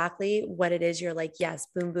have exactly what it is. You're like, yes,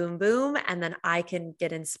 boom, boom, boom. And then I can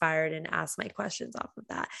get inspired and ask my questions off of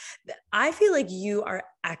that. I feel like you are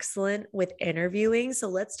excellent with interviewing. So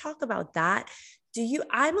let's talk about that.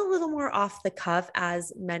 I'm a little more off the cuff,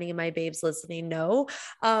 as many of my babes listening know.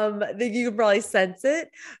 Think you can probably sense it,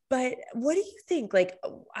 but what do you think? Like,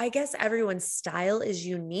 I guess everyone's style is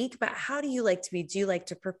unique, but how do you like to be? Do you like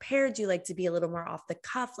to prepare? Do you like to be a little more off the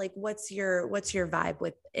cuff? Like, what's your vibe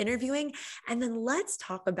with interviewing? And then let's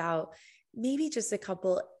talk about maybe just a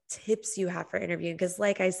couple tips you have for interviewing. Cause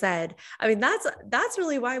like I said, I mean, that's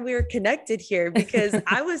really why we're connected here, because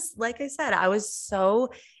I was, like I said, I was so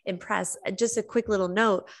impressed. Just a quick little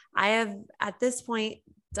note. I have at this point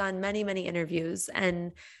done many, many interviews,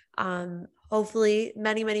 and hopefully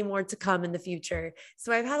many, many more to come in the future.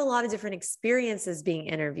 So I've had a lot of different experiences being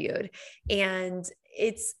interviewed, and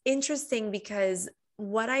it's interesting because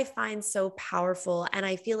what I find so powerful, and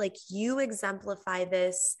I feel like you exemplify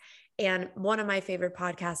this, and one of my favorite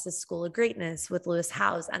podcasts is School of Greatness with Lewis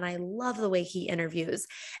Howes. And I love the way he interviews.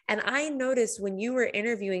 And I noticed when you were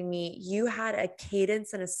interviewing me, you had a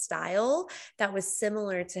cadence and a style that was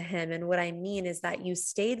similar to him. And what I mean is that you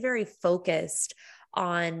stayed very focused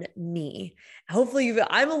on me. Hopefully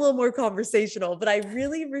I'm a little more conversational, but I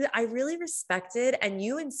really respected, and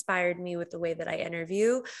you inspired me with the way that I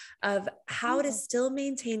interview, of how to still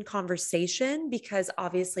maintain conversation, because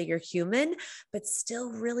obviously you're human, but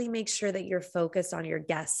still really make sure that you're focused on your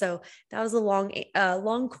guests. So that was a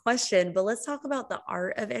long question, but let's talk about the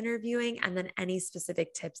art of interviewing, and then any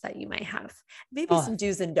specific tips that you might have, maybe some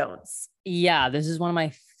do's and don'ts. Yeah, this is one of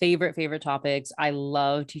my favorite topics. I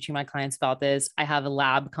love teaching my clients about this. I have a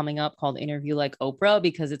lab coming up called Interview Like Oprah,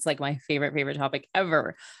 because it's like my favorite topic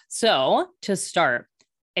ever. So to start,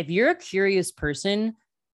 if you're a curious person,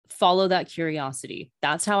 follow that curiosity.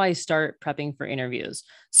 That's how I start prepping for interviews.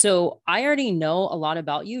 So I already know a lot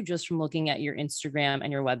about you just from looking at your Instagram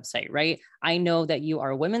and your website, right? I know that you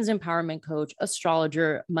are a women's empowerment coach,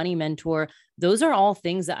 astrologer, money mentor. Those are all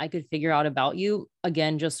things that I could figure out about you,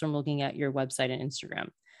 again, just from looking at your website and Instagram.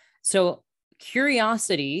 So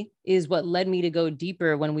curiosity is what led me to go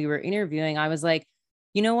deeper. When we were interviewing, I was like,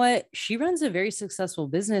 you know what? She runs a very successful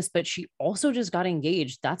business, but she also just got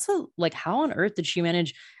engaged. Like, how on earth did she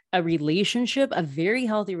manage a relationship, a very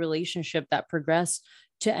healthy relationship that progressed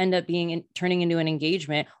to end up turning into an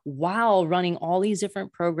engagement while running all these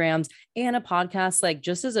different programs and a podcast? Like,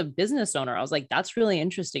 just as a business owner, I was like, that's really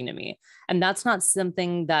interesting to me. And that's not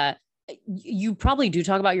something that you probably do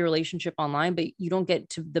talk about your relationship online, but you don't get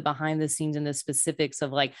to the behind the scenes and the specifics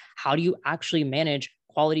of like, how do you actually manage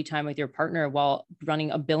quality time with your partner while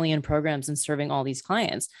running a billion programs and serving all these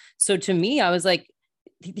clients? So to me, I was like,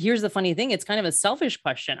 here's the funny thing. It's kind of a selfish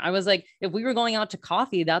question. I was like, if we were going out to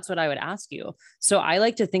coffee, that's what I would ask you. So I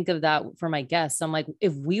like to think of that for my guests. I'm like,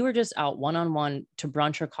 if we were just out one-on-one to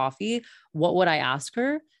brunch or coffee, what would I ask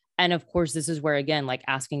her? And of course, this is where, again, like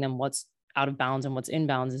asking them what's out of bounds and what's in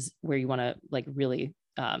bounds is where you want to like really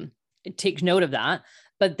take note of that.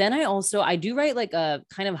 But then I do write like a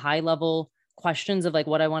kind of high level questions of like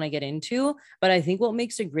what I want to get into. But I think what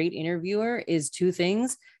makes a great interviewer is two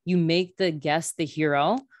things. You make the guest the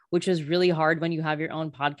hero, which is really hard when you have your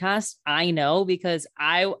own podcast. I know, because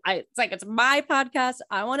it's like, it's my podcast.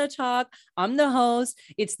 I want to talk. I'm the host.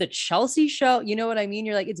 It's the Chelsea show. You know what I mean?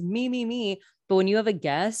 You're like, it's me. But when you have a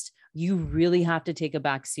guest, you really have to take a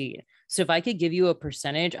back seat. So if I could give you a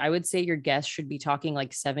percentage, I would say your guest should be talking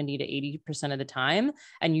like 70 to 80% of the time,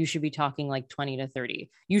 and you should be talking like 20 to 30.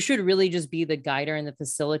 You should really just be the guider and the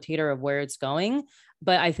facilitator of where it's going.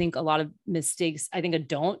 But I think a lot of mistakes, I think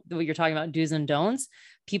what you're talking about, do's and don'ts,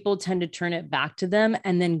 people tend to turn it back to them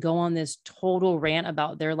and then go on this total rant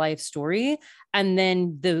about their life story. And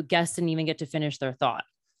then the guest didn't even get to finish their thought.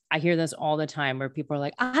 I hear this all the time where people are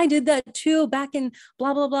like, I did that too back in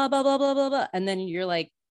blah, blah, blah, blah, blah, blah, blah, blah. And then you're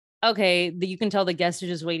like, okay, you can tell the guest is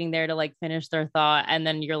just waiting there to like finish their thought. And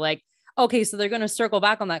then you're like, okay, so they're going to circle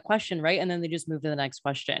back on that question, right? And then they just move to the next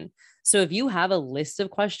question. So if you have a list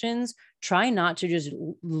of questions, try not to just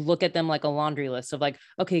look at them like a laundry list of like,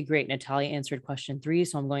 okay, great, Natalia answered question 3,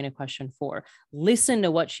 so I'm going to question 4. Listen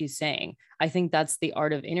to what she's saying. I think that's the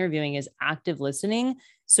art of interviewing, is active listening.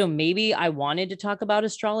 So maybe I wanted to talk about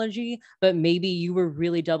astrology, but maybe you were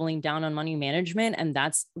really doubling down on money management, and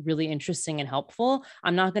that's really interesting and helpful.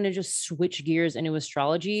 I'm not going to just switch gears into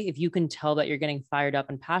astrology if you can tell that you're getting fired up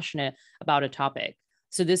and passionate about a topic.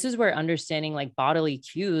 So this is where understanding like bodily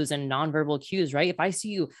cues and nonverbal cues, right? If I see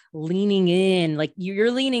you leaning in, like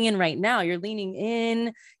you're leaning in right now, you're leaning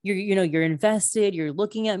in, you're invested, you're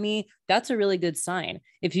looking at me, that's a really good sign.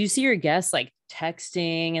 If you see your guests like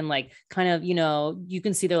texting and like kind of, you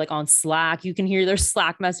can see they're like on Slack, you can hear their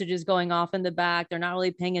Slack messages going off in the back, they're not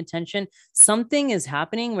really paying attention. Something is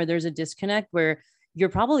happening where there's a disconnect, where you're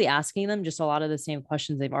probably asking them just a lot of the same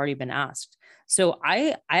questions they've already been asked. So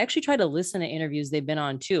I actually try to listen to interviews they've been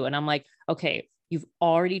on too. And I'm like, okay, you've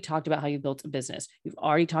already talked about how you built a business. You've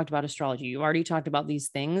already talked about astrology. You've already talked about these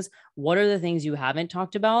things. What are the things you haven't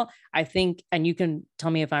talked about? I think, and you can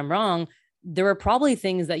tell me if I'm wrong, there were probably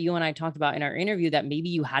things that you and I talked about in our interview that maybe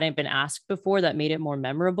you hadn't been asked before that made it more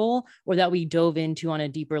memorable, or that we dove into on a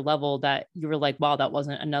deeper level that you were like, wow, that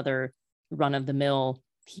wasn't another run of the mill.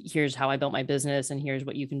 Here's how I built my business and here's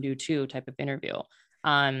what you can do too type of interview.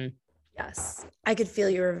 Yes, I could feel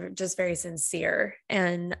you were just very sincere.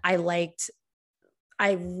 And I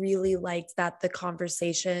really liked that the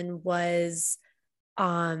conversation was,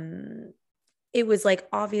 it was like,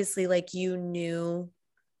 obviously, like, you knew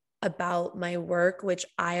about my work, which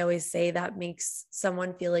I always say that makes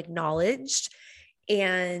someone feel acknowledged.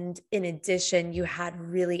 And in addition, you had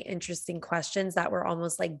really interesting questions that were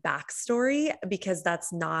almost like backstory, because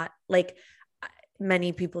that's not like,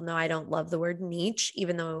 many people know I don't love the word niche,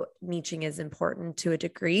 even though niching is important to a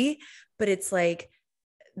degree, but it's like,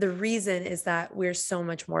 the reason is that we're so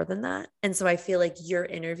much more than that. And so I feel like your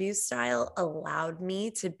interview style allowed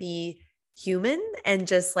me to be human and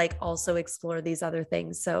just like also explore these other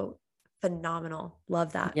things. So phenomenal.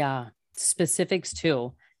 Love that. Yeah. Specifics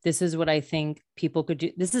too. This is what I think people could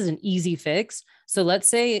do. This is an easy fix. So let's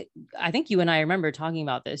say, I think you and I remember talking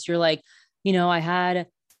about this. You're like,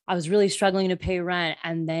 I was really struggling to pay rent.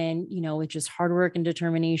 And then, with just hard work and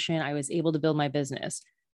determination, I was able to build my business.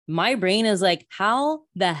 My brain is like, how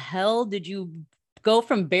the hell did you go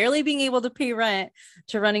from barely being able to pay rent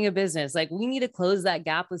to running a business? Like, we need to close that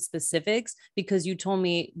gap with specifics, because you told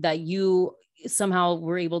me that you somehow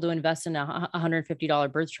were able to invest in a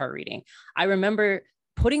 $150 birth chart reading. I remember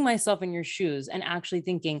putting myself in your shoes and actually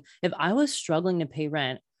thinking, if I was struggling to pay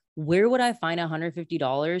rent, where would I find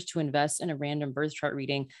 $150 to invest in a random birth chart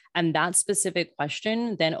reading? And that specific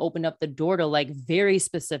question then opened up the door to like very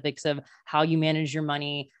specifics of how you manage your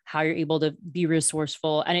money, how you're able to be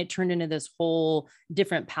resourceful. And it turned into this whole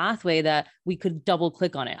different pathway that we could double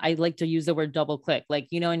click on it. I like to use the word double click, like,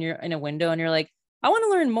 and you're in a window and you're like, I want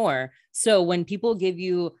to learn more. So when people give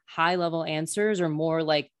you high level answers or more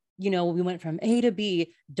like, we went from A to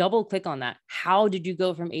B, double click on that. How did you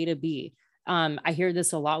go from A to B? I hear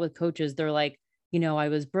this a lot with coaches. They're like, I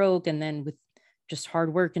was broke, and then with just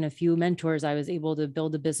hard work and a few mentors, I was able to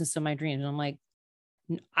build a business of my dreams. And I'm like,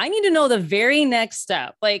 I need to know the very next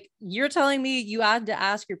step. Like, you're telling me you had to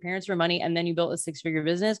ask your parents for money and then you built a 6-figure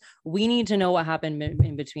business. We need to know what happened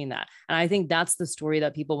in between that. And I think that's the story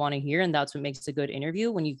that people want to hear. And that's what makes a good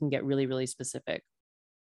interview, when you can get really, really specific.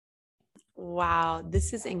 Wow.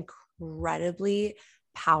 This is incredibly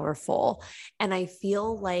powerful. And I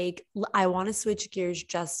feel like I want to switch gears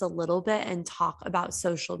just a little bit and talk about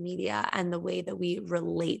social media and the way that we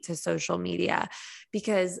relate to social media,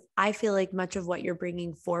 because I feel like much of what you're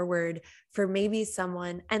bringing forward for maybe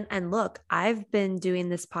someone, and look, I've been doing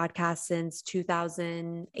this podcast since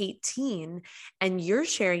 2018, and you're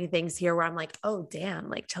sharing things here where I'm like, oh damn,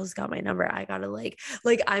 like Chelsea's got my number. I gotta like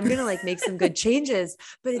I'm gonna like make some good changes.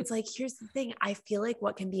 But it's like, here's the thing. I feel like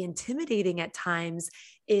what can be intimidating at times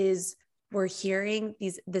is we're hearing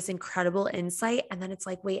this incredible insight, and then it's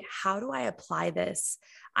like, wait, how do I apply this?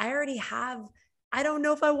 I don't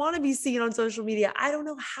know if I want to be seen on social media. I don't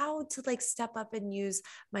know how to like step up and use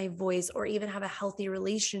my voice, or even have a healthy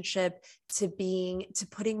relationship to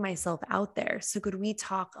putting myself out there. So could we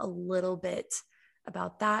talk a little bit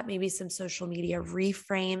about that? Maybe some social media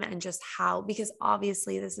reframe, and just how, because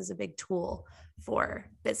obviously this is a big tool for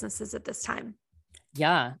businesses at this time.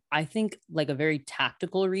 Yeah, I think like a very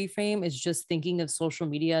tactical reframe is just thinking of social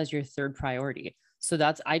media as your third priority. So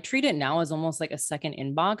I treat it now as almost like a second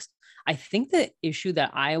inbox. I think the issue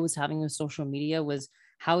that I was having with social media was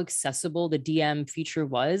how accessible the DM feature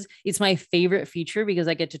was. It's my favorite feature because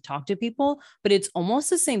I get to talk to people, but it's almost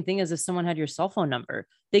the same thing as if someone had your cell phone number.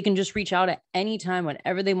 They can just reach out at any time,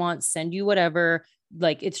 whenever they want, send you whatever.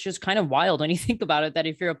 Like, it's just kind of wild when you think about it, that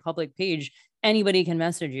if you're a public page, anybody can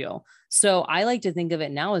message you. So I like to think of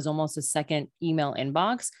it now as almost a second email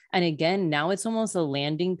inbox. And again, now it's almost a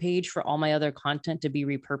landing page for all my other content to be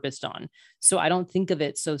repurposed on. So I don't think of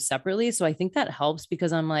it so separately. So I think that helps,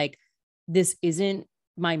 because I'm like, this isn't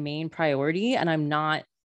my main priority. And I'm not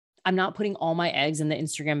putting all my eggs in the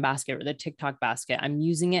Instagram basket or the TikTok basket. I'm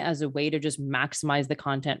using it as a way to just maximize the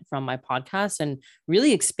content from my podcast and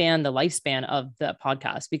really expand the lifespan of the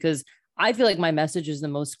podcast, because I feel like my message is the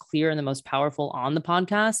most clear and the most powerful on the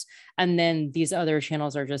podcast. And then these other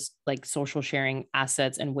channels are just like social sharing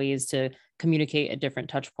assets and ways to communicate at different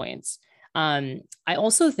touch points. I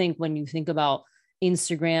also think when you think about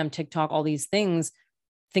Instagram, TikTok, all these things,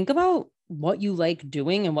 think about what you like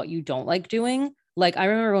doing and what you don't like doing. Like, I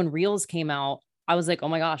remember when Reels came out, I was like, oh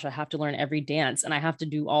my gosh, I have to learn every dance and I have to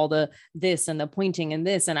do all the this and the pointing and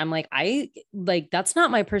this. And I'm like, that's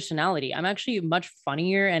not my personality. I'm actually much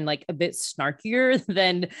funnier and like a bit snarkier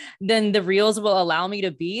than the reels will allow me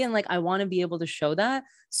to be. And like, I want to be able to show that.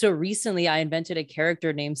 So recently I invented a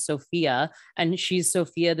character named Sophia, and she's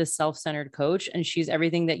Sophia, the self-centered coach. And she's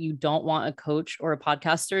everything that you don't want a coach or a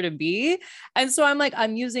podcaster to be. And so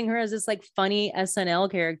I'm using her as this like funny SNL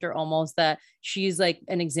character almost, that she's like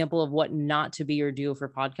an example of what not to be or do for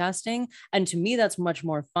podcasting. And to me, that's much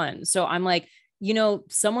more fun. So I'm like,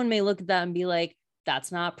 someone may look at that and be like,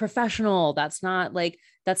 that's not professional. That's not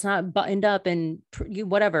buttoned up and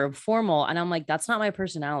whatever formal. And I'm like, that's not my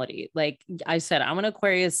personality. Like I said, I'm an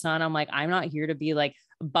Aquarius sun. I'm like, I'm not here to be like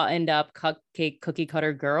buttoned up cupcake cookie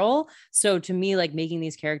cutter girl. So to me, like making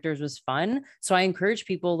these characters was fun. So I encourage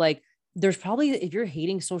people, like, there's probably, if you're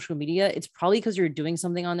hating social media, it's probably because you're doing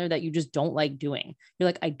something on there that you just don't like doing. You're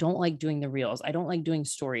like, I don't like doing the reels. I don't like doing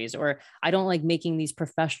stories, or I don't like making these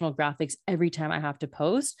professional graphics every time I have to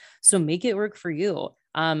post. So make it work for you.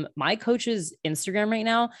 My coach's Instagram right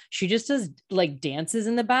now, she just does like dances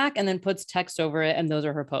in the back and then puts text over it. And those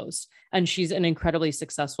are her posts. And she's an incredibly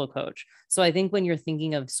successful coach. So I think when you're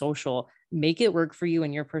thinking of social, make it work for you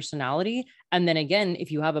and your personality. And then again,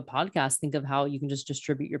 if you have a podcast, think of how you can just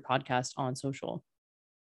distribute your podcast on social.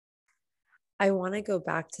 I want to go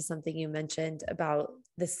back to something you mentioned about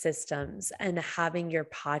the systems and having your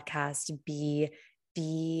podcast be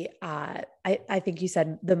I think you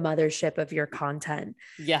said the mothership of your content.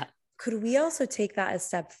 Yeah. Could we also take that a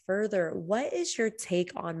step further? What is your take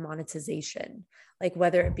on monetization? Like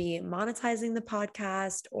whether it be monetizing the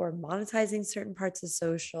podcast or monetizing certain parts of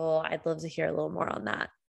social. I'd love to hear a little more on that.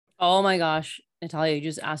 Oh my gosh, Natalia, you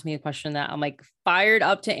just asked me a question that I'm like fired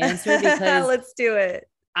up to answer, because let's do it.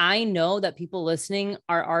 I know that people listening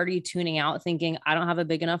are already tuning out thinking, I don't have a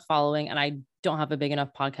big enough following and I don't have a big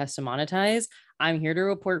enough podcast to monetize. I'm here to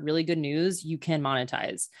report really good news. You can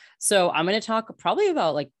monetize. So I'm going to talk probably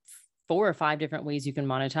about like 4 or 5 different ways you can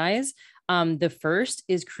monetize. The first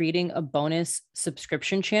is creating a bonus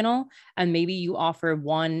subscription channel. And maybe you offer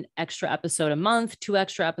 1 extra episode a month, 2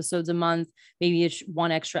 extra episodes a month, maybe it's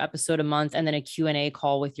 1 extra episode a month, and then a Q&A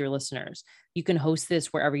call with your listeners. You can host this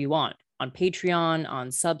wherever you want, on Patreon, on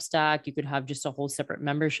Substack. You could have just a whole separate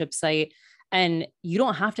membership site. And you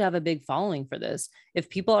don't have to have a big following for this. If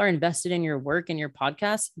people are invested in your work and your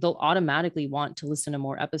podcast, they'll automatically want to listen to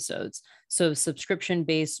more episodes. So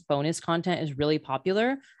subscription-based bonus content is really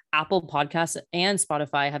popular. Apple Podcasts and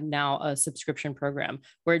Spotify have now a subscription program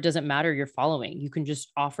where it doesn't matter your following. You can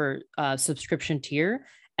just offer a subscription tier,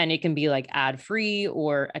 and it can be like ad-free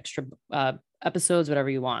or extra episodes, whatever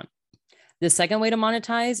you want. The second way to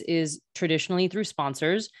monetize is traditionally through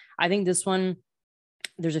sponsors. I think this one,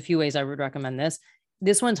 there's a few ways I would recommend this.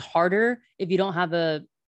 This one's harder if you don't have an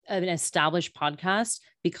established podcast,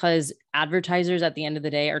 because advertisers at the end of the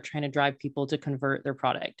day are trying to drive people to convert their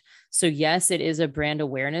product. So yes, it is a brand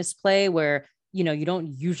awareness play where, you don't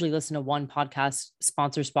usually listen to one podcast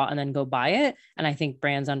sponsor spot and then go buy it. And I think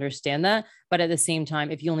brands understand that. But at the same time,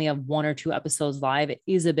 if you only have 1 or 2 episodes live, it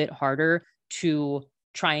is a bit harder to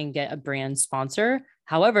try and get a brand sponsor.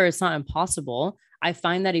 However, it's not impossible. I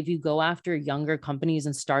find that if you go after younger companies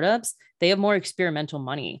and startups, they have more experimental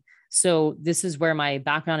money. So this is where my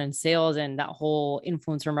background in sales and that whole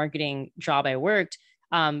influencer marketing job I worked,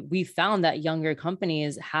 we found that younger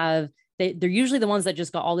companies they're usually the ones that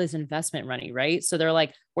just got all this investment money, right? So they're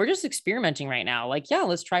like, we're just experimenting right now. Like, yeah,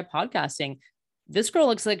 let's try podcasting. This girl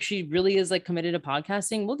looks like she really is like committed to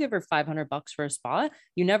podcasting. We'll give her $500 for a spot.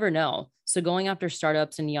 You never know. So going after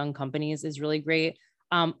startups and young companies is really great.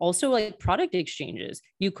 Also like product exchanges.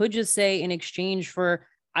 You could just say, in exchange for,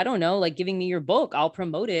 I don't know, like giving me your book, I'll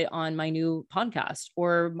promote it on my new podcast,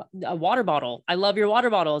 or a water bottle. I love your water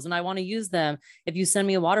bottles and I want to use them. If you send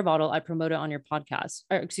me a water bottle, I promote it on your podcast,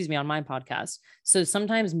 or excuse me, on my podcast. So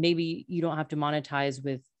sometimes maybe you don't have to monetize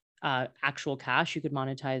with actual cash. You could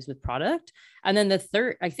monetize with product. And then the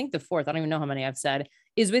fourth, I don't even know how many I've said,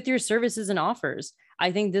 is with your services and offers.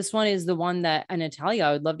 I think this one is the one that, and Natalia,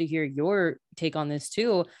 I would love to hear your take on this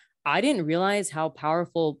too. I didn't realize how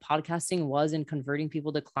powerful podcasting was in converting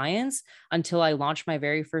people to clients until I launched my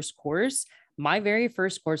very first course. My very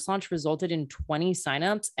first course launch resulted in 20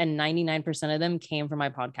 signups, and 99% of them came from my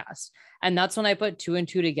podcast. And that's when I put 2 and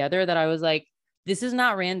 2 together, that I was like, this is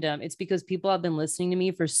not random. It's because people have been listening to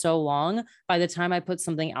me for so long. By the time I put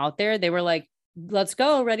something out there, they were like, let's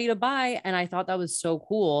go, ready to buy. And I thought that was so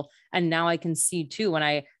cool. And now I can see too, when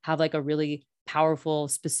I have like a really powerful,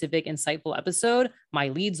 specific, insightful episode, my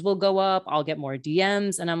leads will go up. I'll get more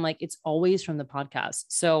DMs. And I'm like, it's always from the podcast.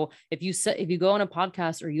 So if you go on a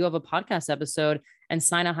podcast or you have a podcast episode and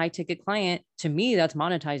sign a high ticket client, to me, that's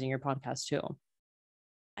monetizing your podcast too.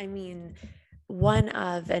 I mean,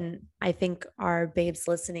 and I think our babes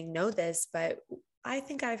listening know this, but I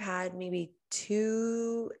think I've had maybe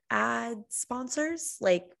 2 ad sponsors,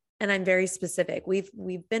 and I'm very specific. We've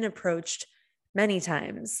been approached many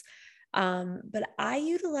times. But I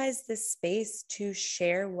utilize this space to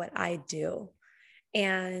share what I do.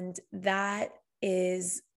 And that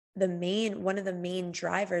is one of the main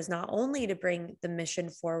drivers, not only to bring the mission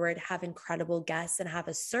forward, have incredible guests and have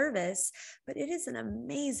a service, but it is an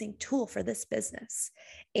amazing tool for this business.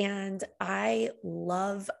 And I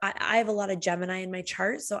have a lot of Gemini in my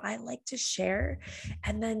chart, so I like to share.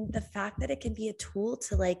 And then the fact that it can be a tool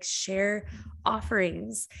to share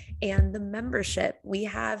offerings and the membership. We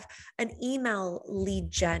have an email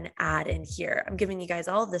lead gen ad in here. I'm giving you guys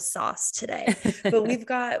all the sauce today, but we've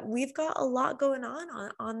got a lot going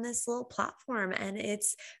on this little platform. And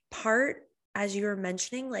it's part, as you were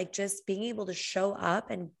mentioning, just being able to show up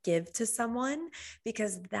and give to someone,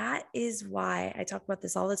 because that is why I talk about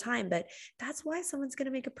this all the time, but that's why someone's going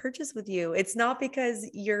to make a purchase with you. It's not because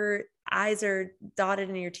your I's are dotted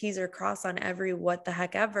and your T's are crossed on every what the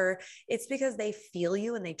heck ever. It's because they feel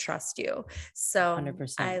you and they trust you. So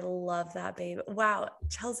 100%. I love that, babe. Wow.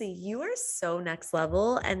 Chelsea, you are so next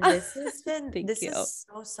level. And this has been, is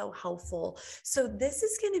so helpful. So this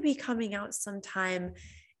is going to be coming out sometime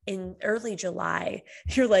in early July.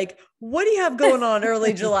 You're like, what do you have going on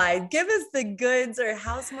early July? Give us the goods, or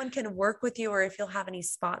how someone can work with you, or if you'll have any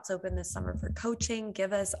spots open this summer for coaching.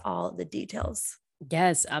 Give us all the details.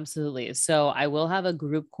 Yes, absolutely. So I will have a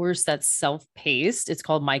group course that's self-paced. It's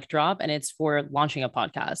called Mic Drop, and it's for launching a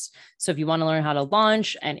podcast. So if you want to learn how to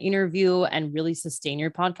launch and interview and really sustain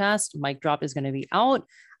your podcast, Mic Drop is going to be out.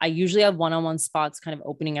 I usually have one-on-one spots kind of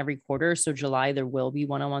opening every quarter. So July, there will be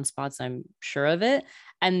one-on-one spots. I'm sure of it.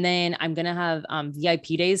 And then I'm going to have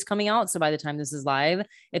VIP days coming out. So by the time this is live,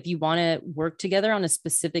 if you want to work together on a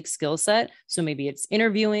specific skill set, so maybe it's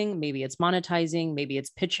interviewing, maybe it's monetizing, maybe it's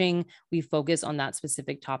pitching, we focus on that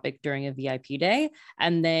specific topic during a VIP day.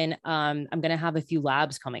 And then I'm going to have a few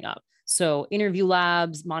labs coming up. So interview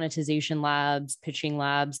labs, monetization labs, pitching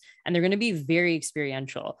labs, and they're going to be very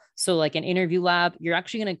experiential. So like an interview lab, you're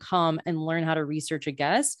actually going to come and learn how to research a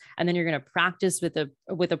guest, and then you're going to practice with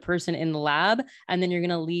a person in the lab, and then you're going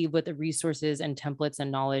to leave with the resources and templates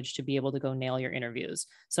and knowledge to be able to go nail your interviews.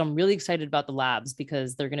 So I'm really excited about the labs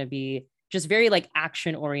because they're going to be just very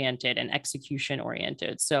action oriented and execution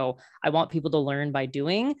oriented. So I want people to learn by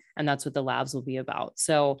doing, and that's what the labs will be about.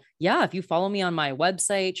 So yeah, if you follow me on my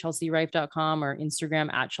website, chelsearife.com, or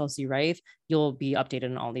Instagram at chelsearife, you'll be updated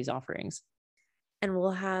on all these offerings. And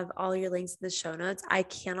we'll have all your links in the show notes. I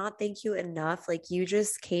cannot thank you enough. You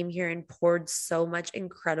just came here and poured so much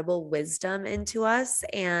incredible wisdom into us.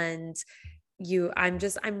 And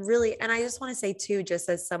I'm really, and I just want to say too, just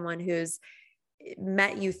as someone who's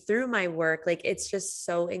met you through my work, it's just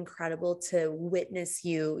so incredible to witness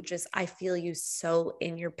you. I feel you so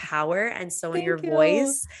in your power and so in your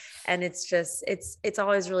voice. And it's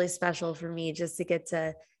always really special for me just to get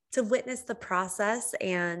to witness the process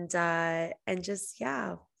and just,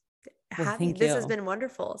 yeah. This has been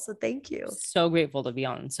wonderful. So thank you. So grateful to be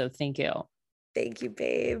on. So thank you. Thank you,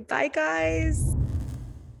 babe. Bye guys.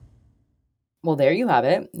 Well, there you have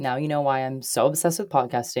it. Now you know why I'm so obsessed with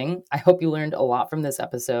podcasting. I hope you learned a lot from this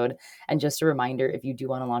episode. And just a reminder, if you do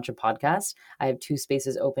want to launch a podcast, I have 2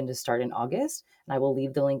 spaces open to start in August. And I will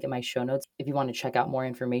leave the link in my show notes if you want to check out more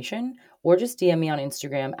information, or just DM me on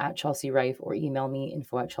Instagram at Chelsea Rife, or email me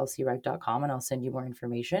info@chelsearife.com, and I'll send you more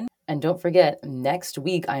information. And don't forget, next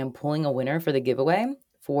week, I am pulling a winner for the giveaway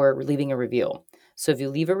for leaving a review. So if you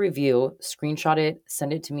leave a review, screenshot it,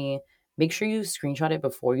 send it to me. Make sure you screenshot it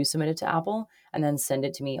before you submit it to Apple, and then send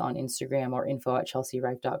it to me on Instagram or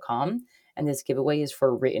info@chelsearife.com. And this giveaway is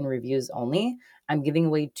for written reviews only. I'm giving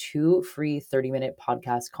away 2 free 30-minute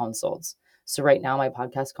podcast consults. So right now my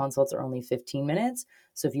podcast consults are only 15 minutes.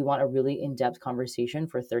 So if you want a really in-depth conversation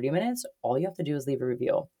for 30 minutes, all you have to do is leave a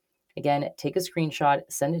review. Again, take a screenshot,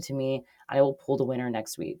 send it to me, and I will pull the winner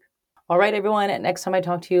next week. All right, everyone. Next time I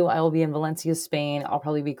talk to you, I will be in Valencia, Spain. I'll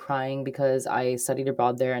probably be crying because I studied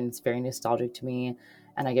abroad there and it's very nostalgic to me.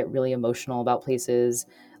 And I get really emotional about places,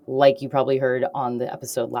 like you probably heard on the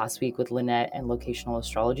episode last week with Lynette and locational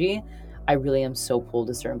astrology. I really am so pulled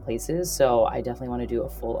to certain places. So I definitely want to do a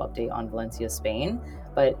full update on Valencia, Spain.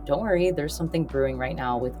 But don't worry, there's something brewing right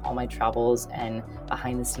now with all my travels and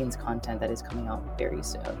behind the scenes content that is coming out very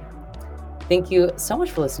soon. Thank you so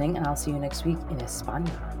much for listening, and I'll see you next week in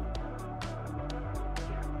España.